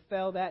people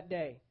fell that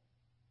day.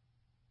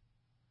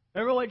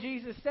 Remember what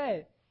Jesus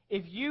said.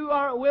 If you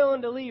aren't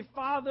willing to leave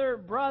father,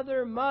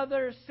 brother,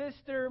 mother,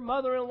 sister,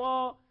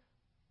 mother-in-law,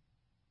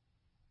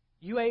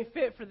 you ain't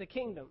fit for the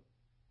kingdom.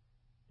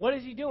 What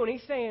is he doing?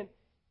 He's saying,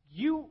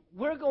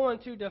 we're going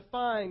to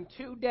define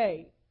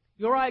today.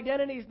 Your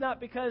identity is not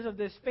because of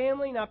this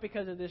family, not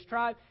because of this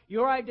tribe.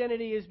 Your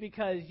identity is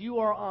because you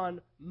are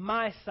on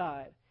my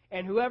side.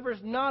 And whoever's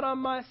not on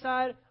my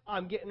side,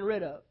 I'm getting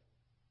rid of.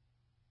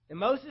 And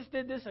Moses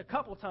did this a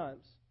couple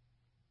times.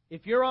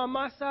 If you're on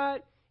my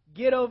side,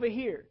 get over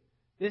here.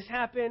 This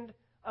happened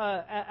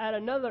at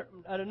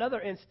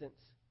another instance.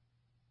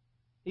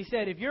 He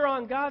said, if you're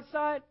on God's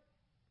side,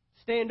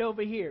 stand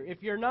over here.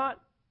 If you're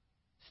not,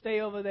 stay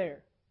over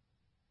there.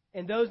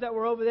 And those that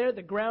were over there,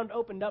 the ground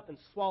opened up and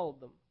swallowed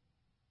them.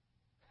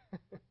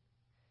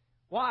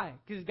 Why?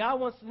 Because God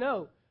wants to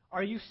know,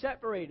 are you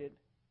separated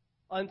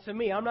unto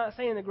me? I'm not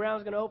saying the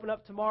ground's going to open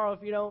up tomorrow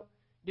if you don't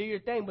do your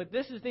thing, but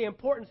this is the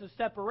importance of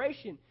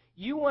separation.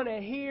 You want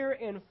to hear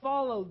and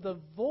follow the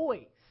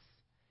voice.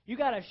 You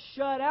got to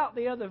shut out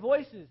the other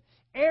voices.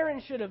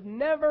 Aaron should have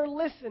never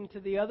listened to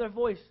the other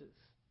voices.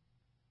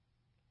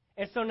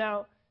 And so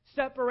now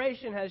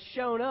separation has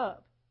shown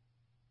up,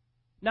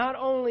 not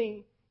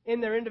only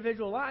in their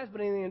individual lives,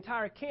 but in the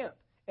entire camp.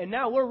 And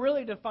now we're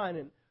really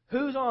defining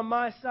who's on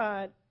my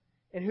side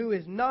and who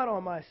is not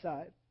on my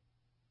side.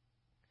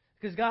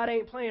 Because God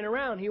ain't playing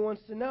around. He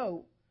wants to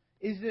know,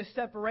 is this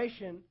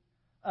separation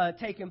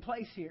taking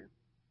place here?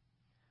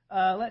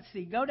 Let's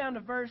see. Go down to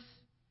verse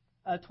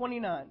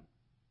 29.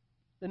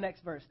 The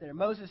next verse there.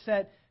 Moses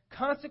said,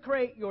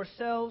 consecrate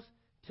yourselves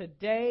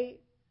today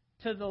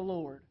to the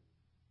Lord,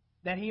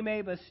 that He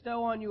may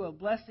bestow on you a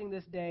blessing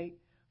this day,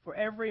 for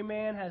every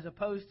man has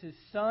opposed his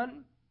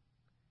son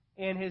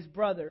and his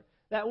brother.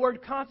 That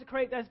word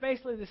consecrate, that's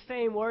basically the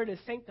same word as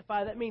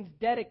sanctify. That means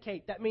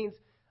dedicate. That means,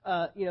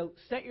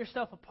 set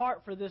yourself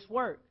apart for this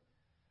work.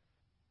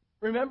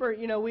 Remember,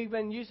 we've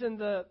been using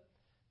the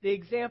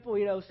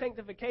example,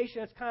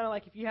 sanctification. It's kind of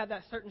like if you have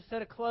that certain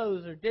set of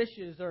clothes or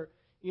dishes or,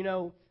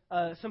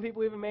 some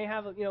people even may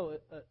have, a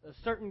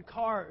certain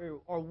car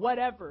or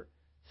whatever.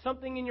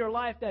 Something in your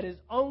life that is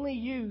only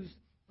used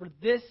for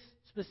this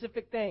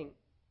specific thing.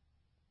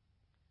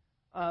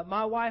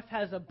 My wife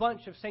has a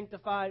bunch of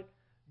sanctified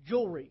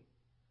jewelry.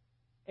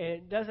 And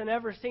it doesn't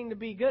ever seem to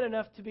be good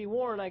enough to be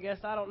worn, I guess.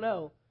 I don't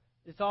know.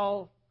 It's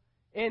all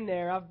in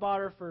there. I've bought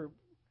her for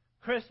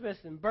Christmas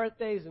and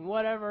birthdays and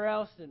whatever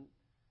else. And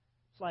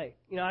it's like,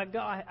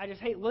 I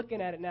just hate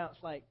looking at it now.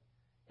 It's like,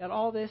 got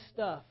all this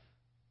stuff.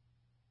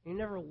 You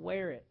never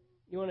wear it.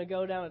 You want to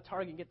go down to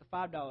Target and get the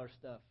 $5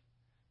 stuff.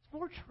 It's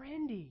more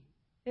trendy.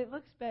 It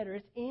looks better.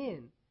 It's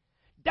in.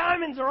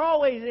 Diamonds are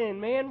always in,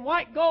 man.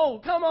 White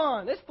gold. Come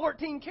on. This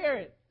 14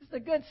 karat. This is the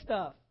good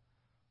stuff.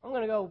 I'm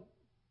going to go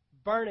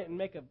burn it and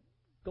make a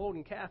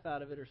golden calf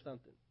out of it or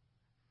something.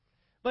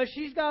 But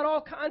she's got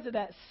all kinds of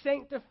that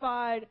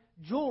sanctified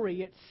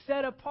jewelry. It's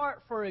set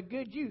apart for a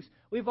good use.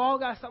 We've all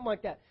got something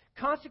like that.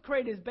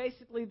 Consecrate is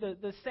basically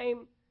the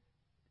same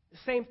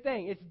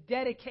thing. It's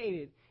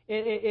dedicated.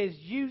 It is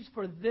used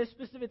for this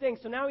specific thing.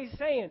 So now he's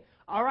saying,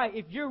 all right,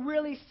 if you're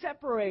really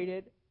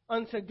separated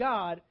unto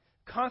God,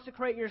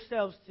 consecrate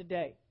yourselves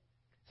today.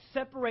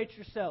 Separate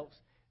yourselves.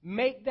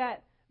 Make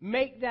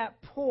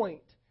that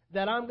point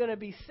that I'm going to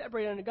be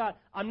separated unto God.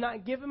 I'm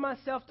not giving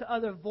myself to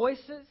other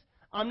voices.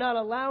 I'm not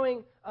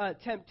allowing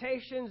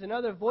temptations and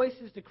other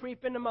voices to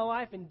creep into my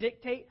life and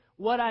dictate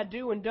what I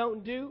do and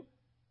don't do.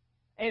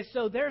 And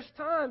so there's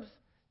times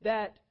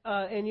that,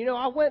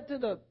 I went through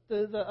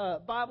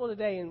the Bible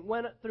today and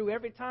went through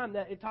every time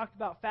that it talked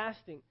about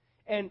fasting.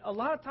 And a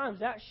lot of times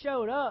that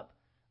showed up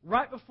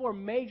right before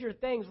major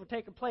things were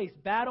taking place.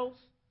 Battles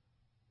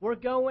were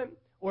going,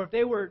 or if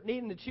they were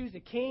needing to choose a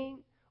king,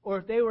 or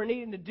if they were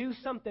needing to do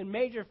something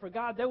major for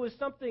God, there was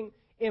something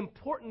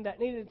important that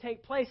needed to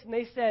take place. And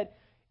they said,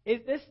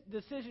 if this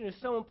decision is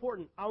so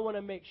important, I want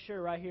to make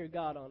sure I hear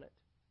God on it.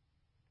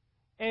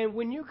 And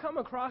when you come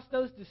across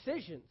those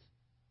decisions,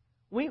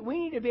 we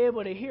need to be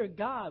able to hear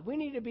God. We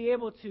need to be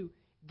able to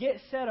get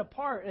set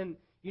apart. And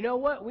you know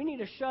what? We need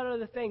to shut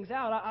other things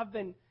out. I've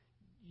been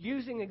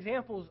using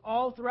examples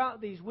all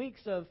throughout these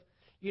weeks of,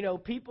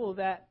 people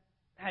that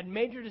had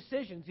major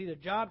decisions, either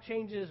job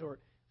changes or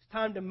it's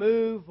time to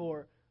move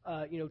or,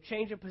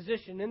 change a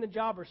position in the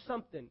job or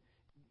something.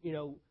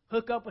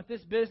 Hook up with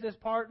this business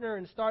partner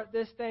and start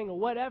this thing or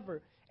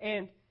whatever.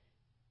 And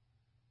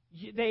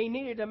they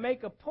needed to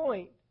make a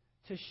point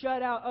to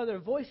shut out other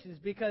voices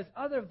because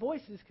other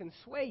voices can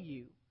sway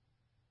you.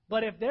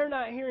 But if they're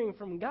not hearing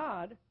from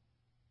God,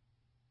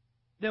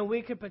 then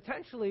we could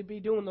potentially be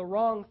doing the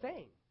wrong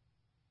thing.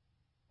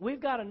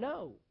 We've got to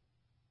know.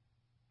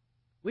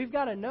 We've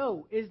got to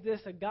know, is this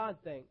a God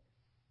thing?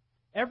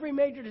 Every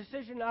major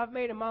decision I've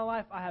made in my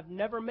life, I have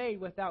never made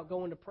without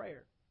going to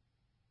prayer.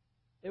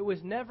 It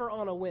was never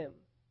on a whim.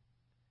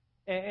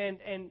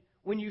 And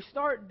when you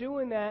start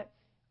doing that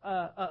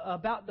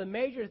about the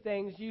major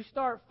things, you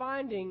start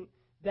finding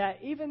that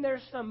even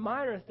there's some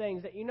minor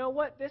things that,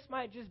 this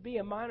might just be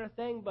a minor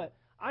thing, but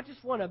I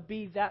just want to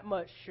be that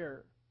much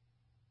sure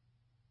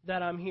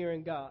that I'm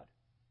hearing God.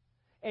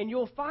 And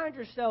you'll find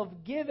yourself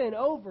given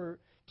over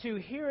to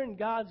hearing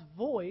God's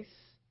voice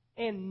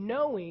and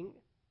knowing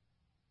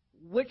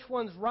which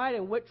one's right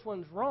and which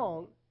one's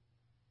wrong,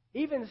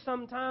 even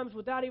sometimes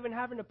without even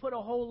having to put a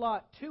whole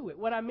lot to it.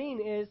 What I mean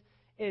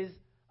is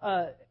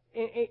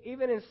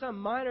even in some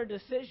minor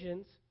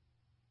decisions,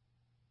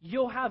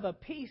 you'll have a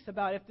peace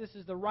about if this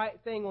is the right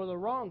thing or the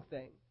wrong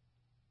thing.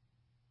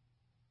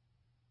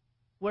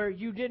 Where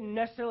you didn't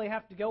necessarily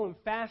have to go and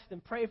fast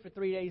and pray for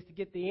 3 days to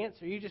get the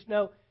answer. You just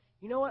know,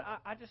 what?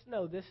 I just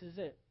know this is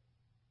it.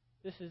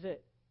 This is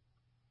it.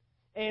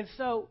 And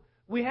so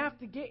we have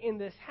to get in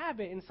this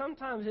habit, and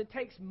sometimes it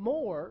takes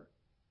more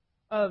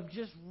of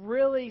just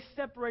really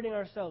separating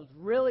ourselves,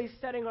 really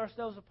setting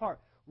ourselves apart,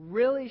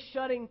 really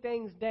shutting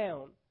things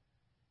down.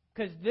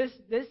 Because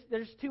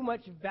there's too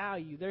much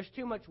value. There's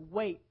too much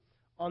weight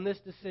on this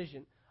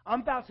decision.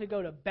 I'm about to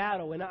go to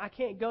battle, and I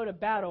can't go to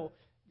battle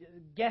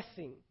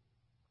guessing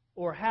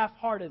or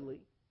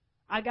half-heartedly.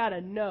 I got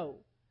to know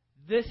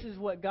this is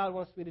what God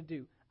wants me to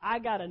do. I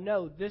got to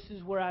know this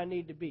is where I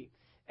need to be.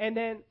 And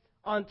then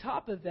on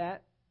top of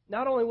that,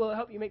 not only will it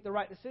help you make the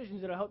right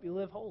decisions, it'll help you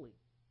live holy.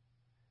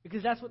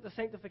 Because that's what the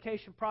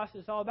sanctification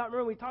process is all about.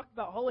 Remember, we talked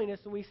about holiness,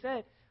 and we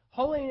said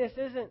holiness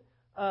isn't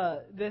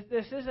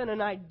this isn't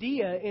an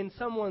idea in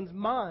someone's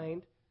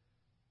mind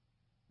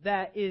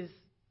that is,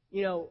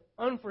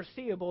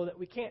 unforeseeable, that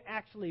we can't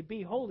actually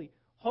be holy.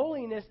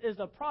 Holiness is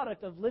a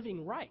product of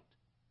living right.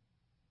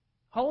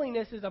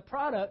 Holiness is a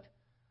product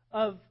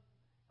of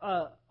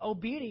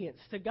obedience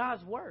to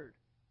God's word.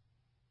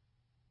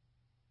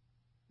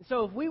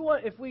 So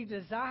if we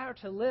desire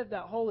to live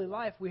that holy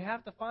life, we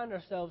have to find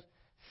ourselves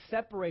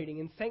separating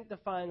and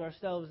sanctifying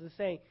ourselves and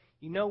saying,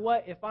 you know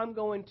what, if I'm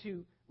going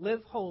to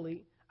live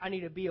holy, I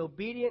need to be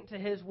obedient to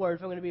His word.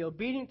 If I'm going to be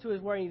obedient to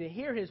His word, I need to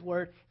hear His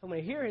word. If I'm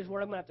going to hear His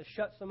word, I'm going to have to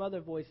shut some other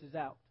voices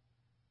out.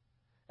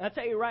 And I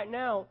tell you right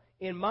now,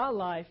 in my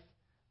life,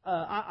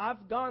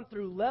 I've gone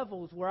through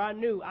levels where I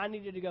knew I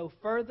needed to go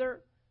further.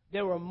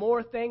 There were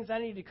more things I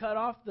needed to cut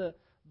off. The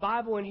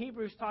Bible in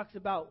Hebrews talks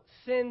about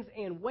sins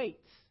and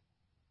weights.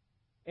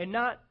 And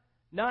not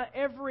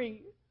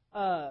every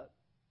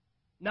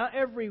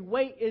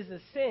weight is a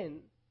sin,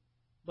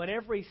 but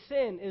every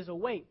sin is a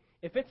weight.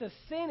 If it's a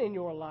sin in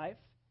your life,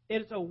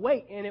 it's a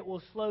weight and it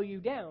will slow you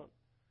down.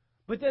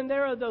 But then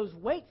there are those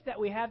weights that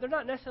we have. They're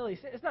not necessarily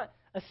sin. It's not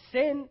a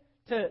sin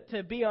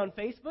to be on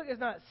Facebook. It's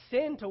not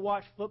sin to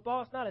watch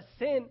football. It's not a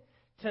sin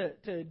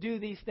to do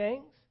these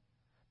things.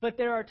 But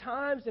there are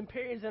times and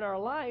periods in our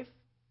life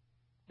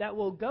that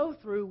we'll go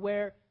through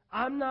where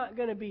I'm not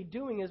going to be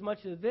doing as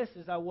much of this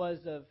as I was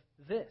of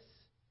this.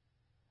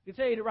 I can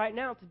tell you right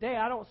now, today,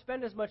 I don't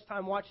spend as much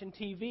time watching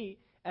TV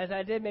as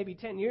I did maybe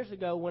 10 years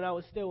ago when I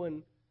was still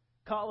in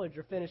college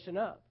or finishing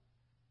up.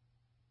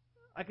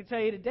 I can tell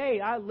you today,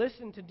 I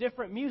listen to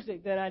different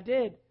music than I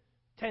did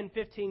 10,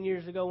 15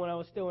 years ago when I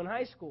was still in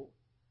high school.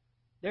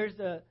 There's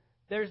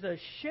a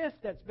shift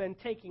that's been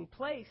taking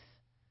place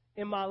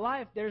in my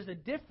life. There's a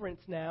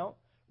difference now.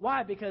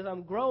 Why? Because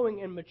I'm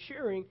growing and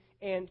maturing,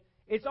 and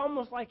it's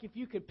almost like if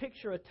you could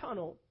picture a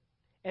tunnel,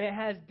 and it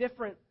has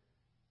different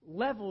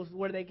levels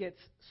where they get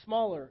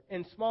smaller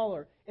and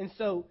smaller. And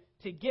so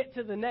to get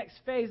to the next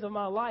phase of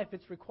my life,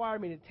 it's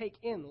required me to take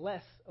in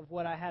less of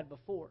what I had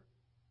before.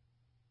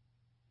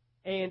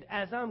 And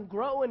as I'm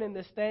growing in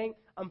this thing,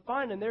 I'm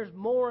finding there's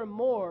more and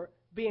more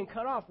being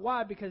cut off.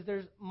 Why? Because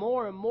there's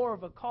more and more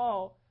of a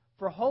call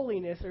for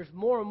holiness. There's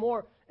more and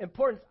more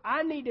importance.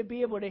 I need to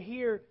be able to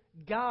hear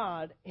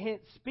God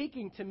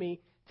speaking to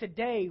me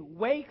today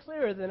way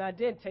clearer than I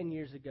did 10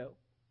 years ago.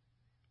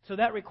 So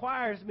that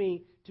requires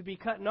me to be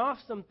cutting off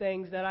some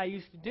things that I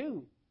used to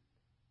do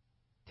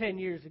 10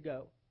 years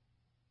ago.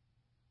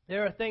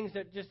 There are things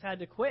that just had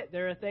to quit.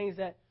 There are things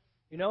that,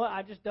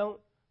 I just don't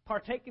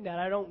partake in that.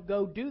 I don't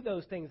go do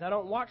those things. I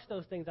don't watch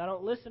those things. I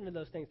don't listen to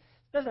those things.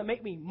 It doesn't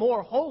make me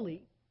more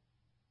holy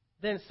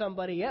than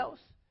somebody else.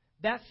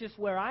 That's just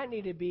where I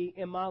need to be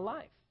in my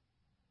life.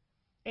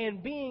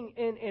 And being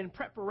in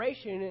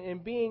preparation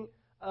and being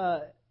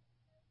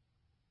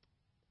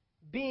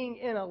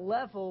in a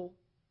level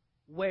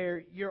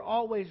where you're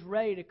always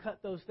ready to cut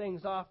those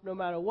things off no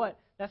matter what,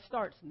 that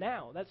starts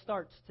now. That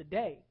starts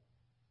today.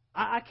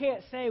 I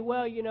can't say,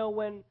 well,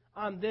 when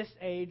I'm this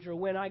age or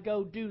when I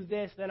go do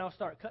this, then I'll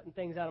start cutting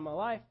things out of my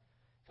life.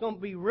 It's going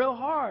to be real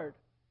hard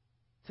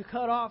to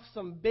cut off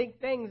some big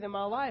things in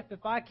my life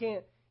if I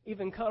can't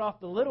even cut off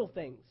the little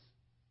things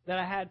that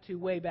I had to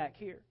way back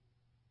here.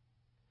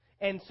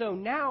 And so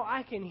now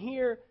I can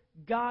hear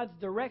God's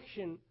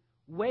direction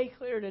way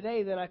clearer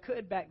today than I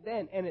could back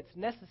then, and it's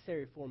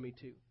necessary for me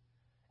to.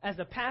 As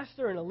a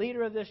pastor and a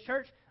leader of this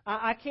church,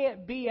 I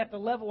can't be at the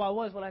level I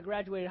was when I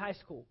graduated high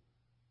school.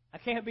 I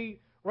can't be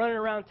running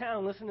around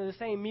town listening to the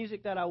same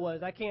music that I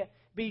was. I can't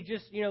be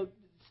just,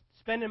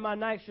 spending my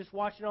nights just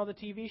watching all the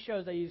TV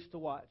shows I used to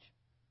watch.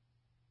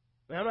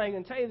 I'm not even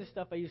going to tell you the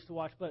stuff I used to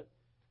watch, but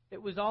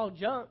it was all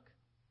junk.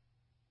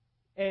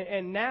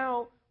 And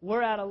now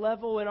we're at a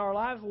level in our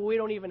lives where we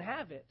don't even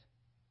have it.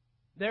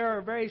 There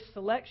are very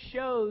select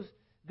shows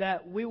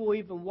that we will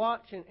even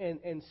watch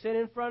and sit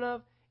in front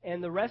of,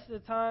 and the rest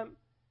of the time,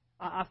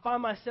 I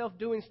find myself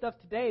doing stuff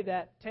today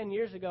that 10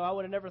 years ago I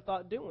would have never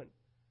thought doing.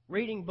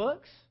 Reading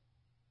books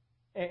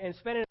and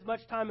spending as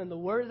much time in the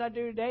Word as I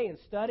do today and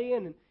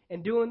studying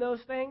and doing those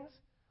things.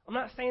 I'm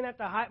not saying that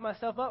to hype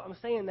myself up. I'm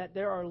saying that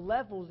there are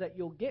levels that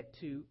you'll get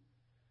to,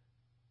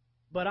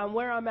 but I'm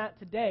where I'm at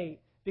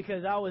today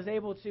because I was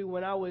able to,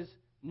 when I was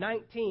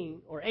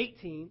 19 or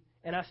 18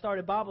 and I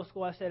started Bible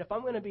school, I said, if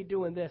I'm going to be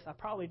doing this, I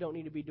probably don't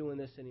need to be doing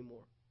this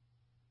anymore.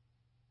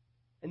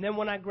 And then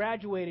when I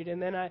graduated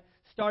and then I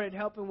started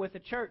helping with the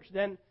church,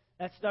 then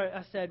I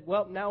said,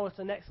 well, now it's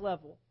the next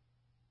level.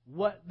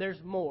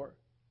 There's more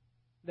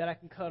that I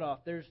can cut off.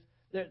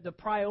 The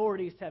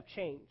priorities have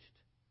changed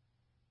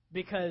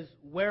because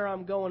where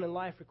I'm going in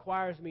life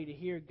requires me to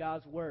hear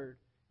God's word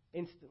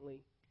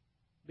instantly,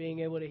 being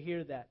able to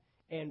hear that.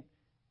 And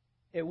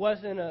it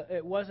wasn't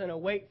a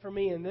weight for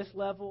me in this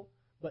level,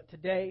 but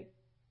today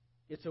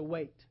it's a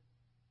weight.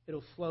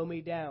 It'll slow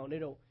me down.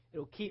 It'll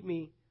keep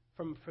me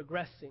from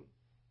progressing,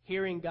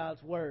 hearing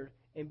God's word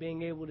and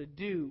being able to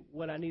do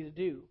what I need to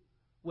do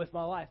with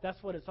my life.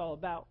 That's what it's all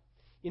about.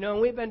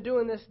 And we've been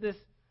doing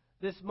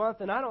this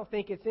month, and I don't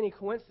think it's any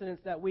coincidence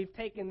that we've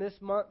taken this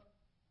month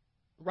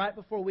right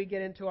before we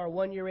get into our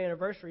 1-year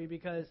anniversary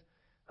because,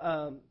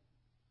 I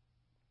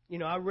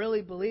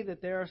really believe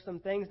that there are some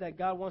things that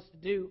God wants to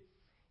do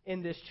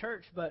in this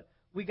church, but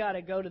we got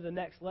to go to the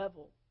next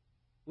level.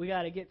 We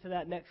got to get to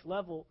that next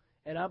level,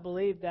 and I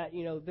believe that,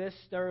 this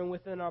stirring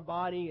within our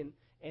body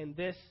and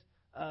this,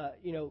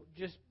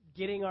 just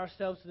getting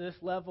ourselves to this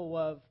level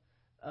of,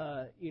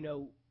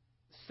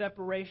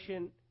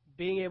 separation,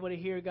 being able to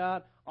hear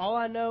God. All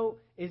I know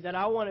is that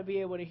I want to be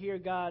able to hear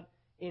God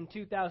in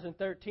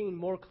 2013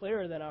 more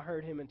clearer than I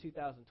heard Him in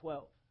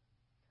 2012.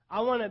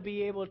 I want to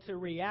be able to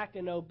react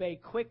and obey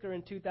quicker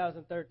in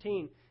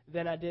 2013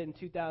 than I did in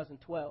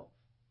 2012.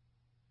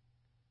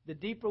 The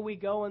deeper we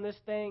go in this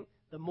thing,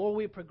 the more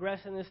we progress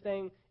in this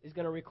thing, is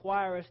going to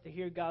require us to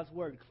hear God's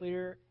Word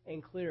clearer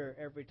and clearer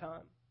every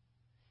time.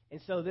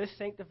 And so this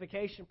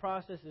sanctification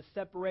process is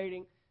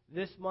separating.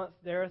 This month,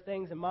 there are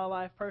things in my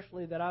life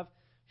personally that I've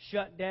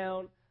shut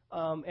down.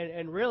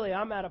 And really,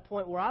 I'm at a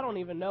point where I don't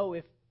even know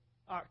if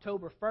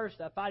October 1st,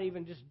 if I'd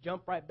even just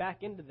jump right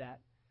back into that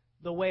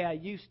the way I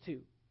used to.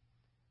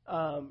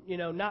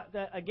 Not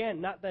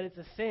that it's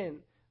a sin,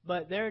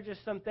 but there are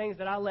just some things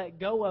that I let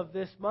go of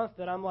this month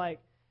that I'm like,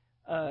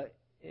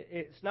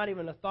 it's not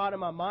even a thought in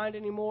my mind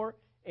anymore.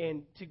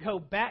 And to go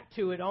back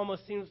to it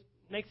almost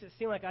makes it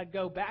seem like I'd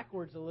go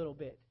backwards a little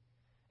bit.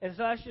 And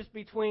so that's just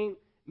between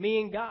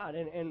me and God,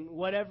 and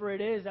whatever it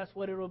is, that's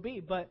what it will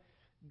be. But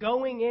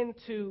going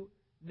into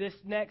this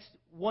next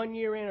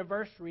 1-year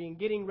anniversary and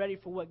getting ready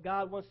for what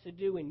God wants to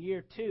do in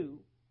year 2,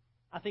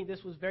 I think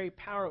this was very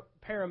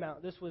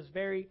paramount. This was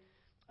very,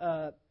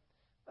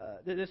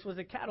 this was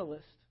a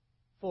catalyst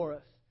for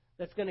us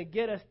that's going to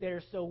get us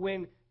there. So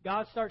when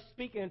God starts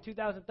speaking in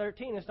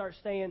 2013 and starts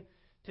saying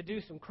to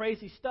do some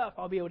crazy stuff,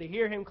 I'll be able to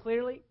hear Him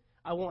clearly.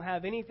 I won't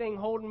have anything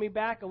holding me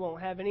back. I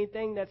won't have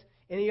anything that's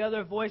any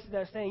other voices that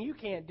are saying, you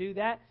can't do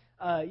that.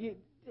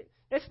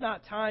 It's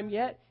not time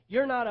yet.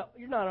 You're not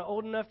an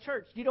old enough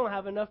church. You don't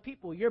have enough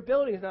people. Your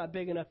building is not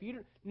big enough.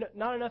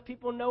 Not enough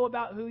people know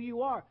about who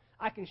you are.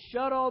 I can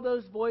shut all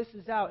those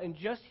voices out and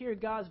just hear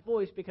God's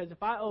voice, because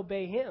if I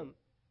obey Him,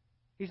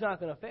 He's not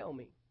going to fail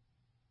me.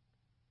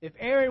 If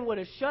Aaron would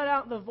have shut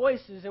out the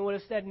voices and would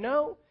have said,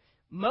 no,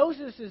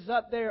 Moses is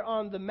up there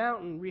on the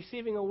mountain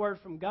receiving a word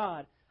from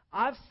God.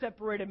 I've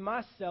separated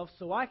myself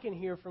so I can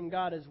hear from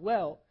God as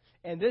well.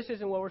 And this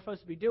isn't what we're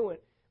supposed to be doing.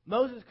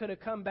 Moses could have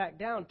come back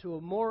down to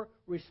a more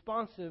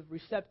responsive,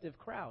 receptive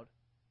crowd.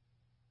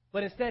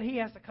 But instead, he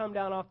has to come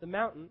down off the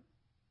mountain,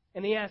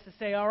 and he has to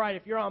say, all right,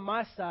 if you're on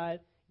my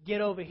side,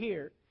 get over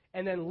here,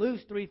 and then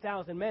lose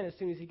 3,000 men as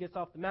soon as he gets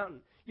off the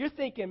mountain. You're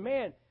thinking,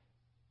 man,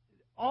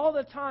 all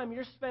the time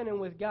you're spending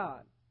with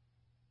God,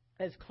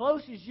 as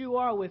close as you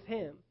are with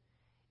Him,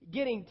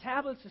 getting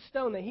tablets of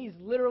stone that He's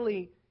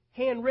literally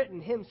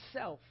handwritten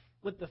Himself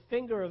with the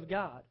finger of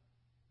God.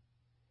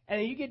 And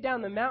then you get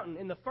down the mountain,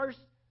 and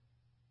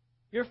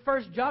your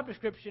first job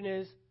description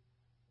is,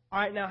 all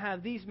right, now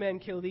have these men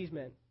kill these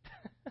men.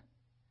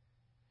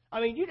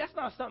 I mean, that's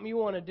not something you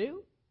want to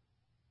do.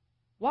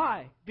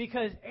 Why?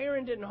 Because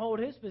Aaron didn't hold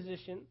his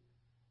position.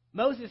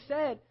 Moses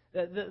said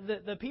that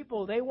the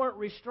people, they weren't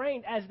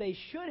restrained as they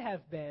should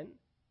have been,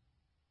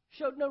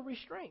 showed no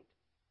restraint.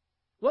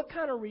 What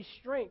kind of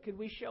restraint could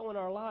we show in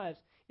our lives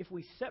if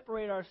we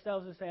separate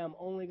ourselves and say, I'm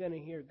only going to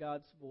hear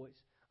God's voice.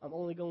 I'm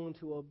only going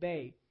to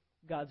obey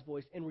God's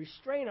voice, and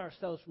restrain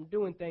ourselves from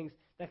doing things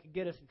that could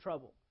get us in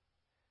trouble.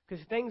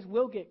 Because things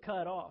will get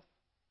cut off.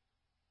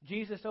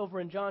 Jesus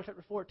over in John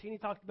chapter 14, He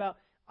talked about,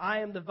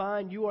 I am the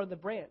vine, you are the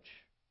branch.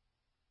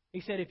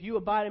 He said, if you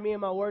abide in me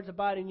and my words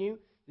abide in you,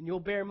 then you'll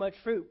bear much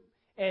fruit.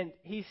 And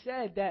He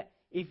said that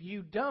if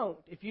you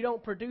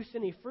don't produce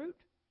any fruit,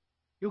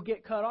 you'll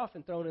get cut off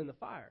and thrown in the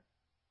fire.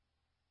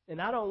 And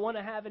I don't want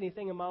to have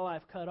anything in my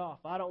life cut off.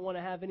 I don't want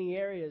to have any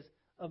areas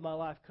of my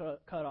life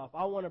cut off.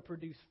 I want to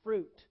produce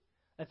fruit.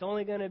 That's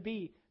only going to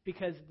be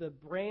because the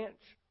branch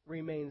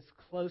remains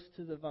close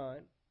to the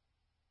vine.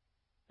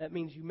 That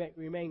means you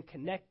remain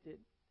connected.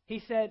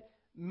 He said,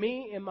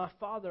 me and my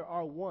Father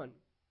are one.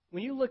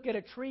 When you look at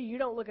a tree, you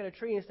don't look at a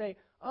tree and say,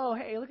 oh,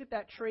 hey, look at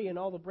that tree and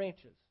all the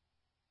branches.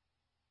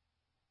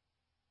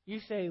 You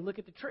say, look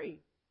at the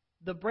tree.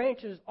 The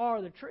branches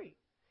are the tree.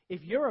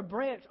 If you're a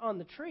branch on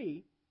the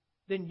tree,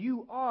 then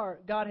you are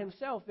God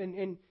Himself.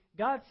 And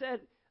God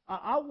said,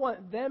 I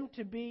want them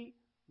to be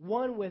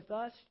one with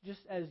us just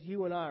as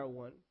you and I are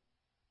one.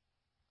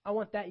 I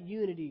want that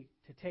unity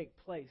to take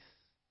place.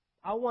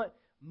 I want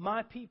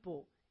my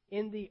people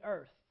in the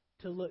earth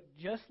to look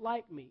just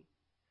like me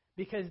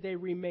because they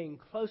remain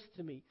close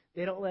to me.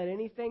 They don't let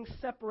anything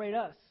separate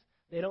us.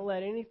 They don't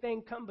let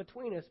anything come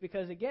between us,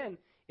 because again,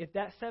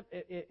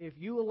 if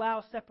you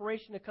allow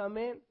separation to come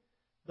in,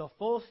 the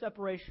full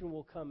separation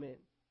will come in,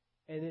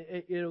 and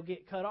it'll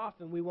get cut off,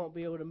 and we won't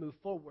be able to move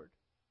forward.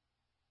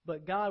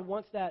 But God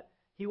wants that.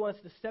 He wants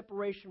the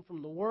separation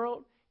from the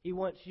world. He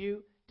wants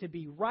you to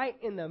be right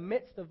in the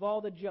midst of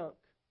all the junk.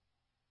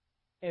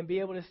 and be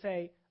able to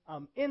say,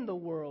 I'm in the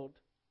world,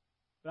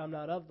 but I'm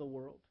not of the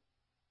world.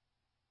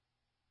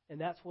 And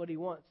that's what He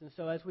wants. And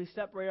so as we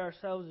separate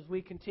ourselves, as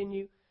we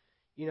continue,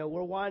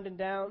 we're winding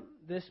down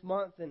this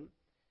month, and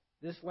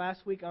this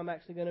last week I'm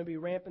actually going to be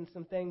ramping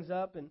some things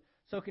up. And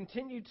so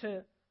continue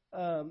to,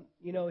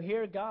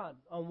 hear God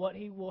on what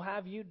He will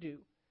have you do,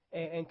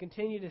 and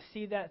continue to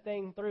see that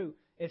thing through.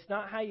 It's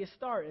not how you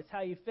start, it's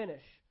how you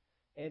finish.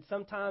 And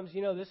sometimes,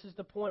 this is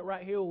the point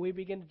right here where we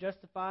begin to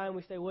justify, and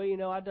we say,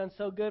 well, I've done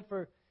so good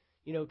for,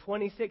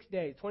 26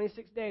 days.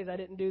 26 days I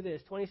didn't do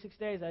this. 26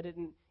 days I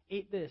didn't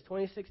eat this.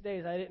 26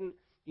 days I didn't,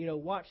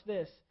 watch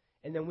this.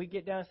 And then we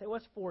get down and say,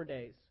 what's 4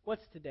 days?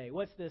 What's today?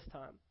 What's this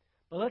time?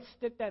 But let's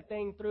stick that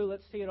thing through.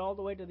 Let's see it all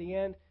the way to the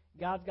end.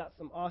 God's got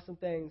some awesome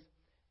things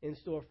in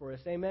store for us.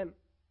 Amen.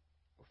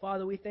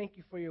 Father, we thank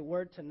You for Your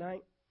word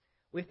tonight.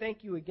 We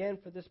thank You again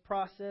for this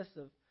process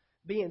of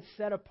being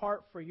set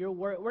apart for Your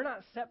word. We're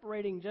not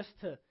separating just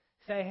to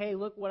say, hey,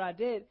 look what I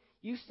did.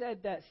 You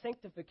said that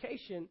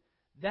sanctification,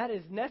 that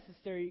is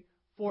necessary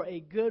for a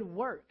good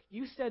work.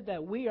 You said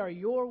that we are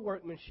Your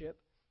workmanship,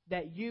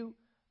 that You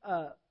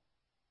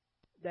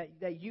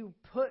that You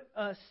put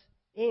us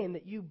in,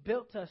 that You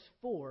built us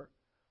for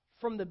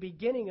from the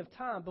beginning of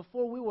time.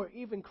 Before we were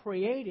even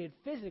created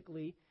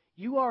physically,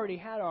 You already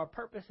had our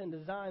purpose and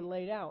design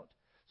laid out.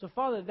 So,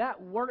 Father,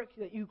 that work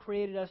that You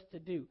created us to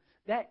do,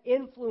 that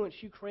influence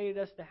You created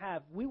us to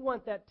have, we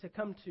want that to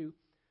come to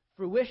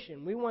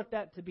fruition. We want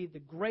that to be the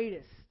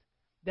greatest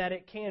that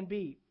it can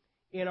be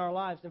in our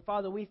lives. And,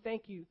 Father, we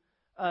thank You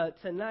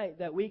tonight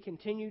that we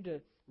continue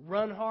to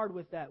run hard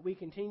with that. We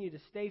continue to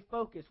stay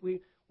focused.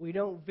 We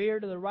don't veer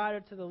to the right or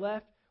to the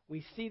left.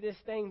 We see this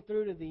thing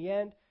through to the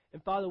end.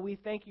 And, Father, we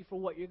thank You for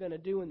what You're going to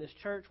do in this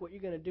church, what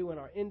You're going to do in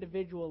our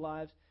individual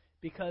lives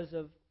because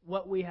of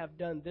what we have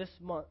done this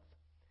month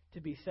to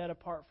be set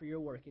apart for Your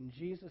work. In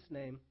Jesus'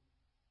 name,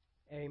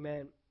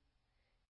 amen.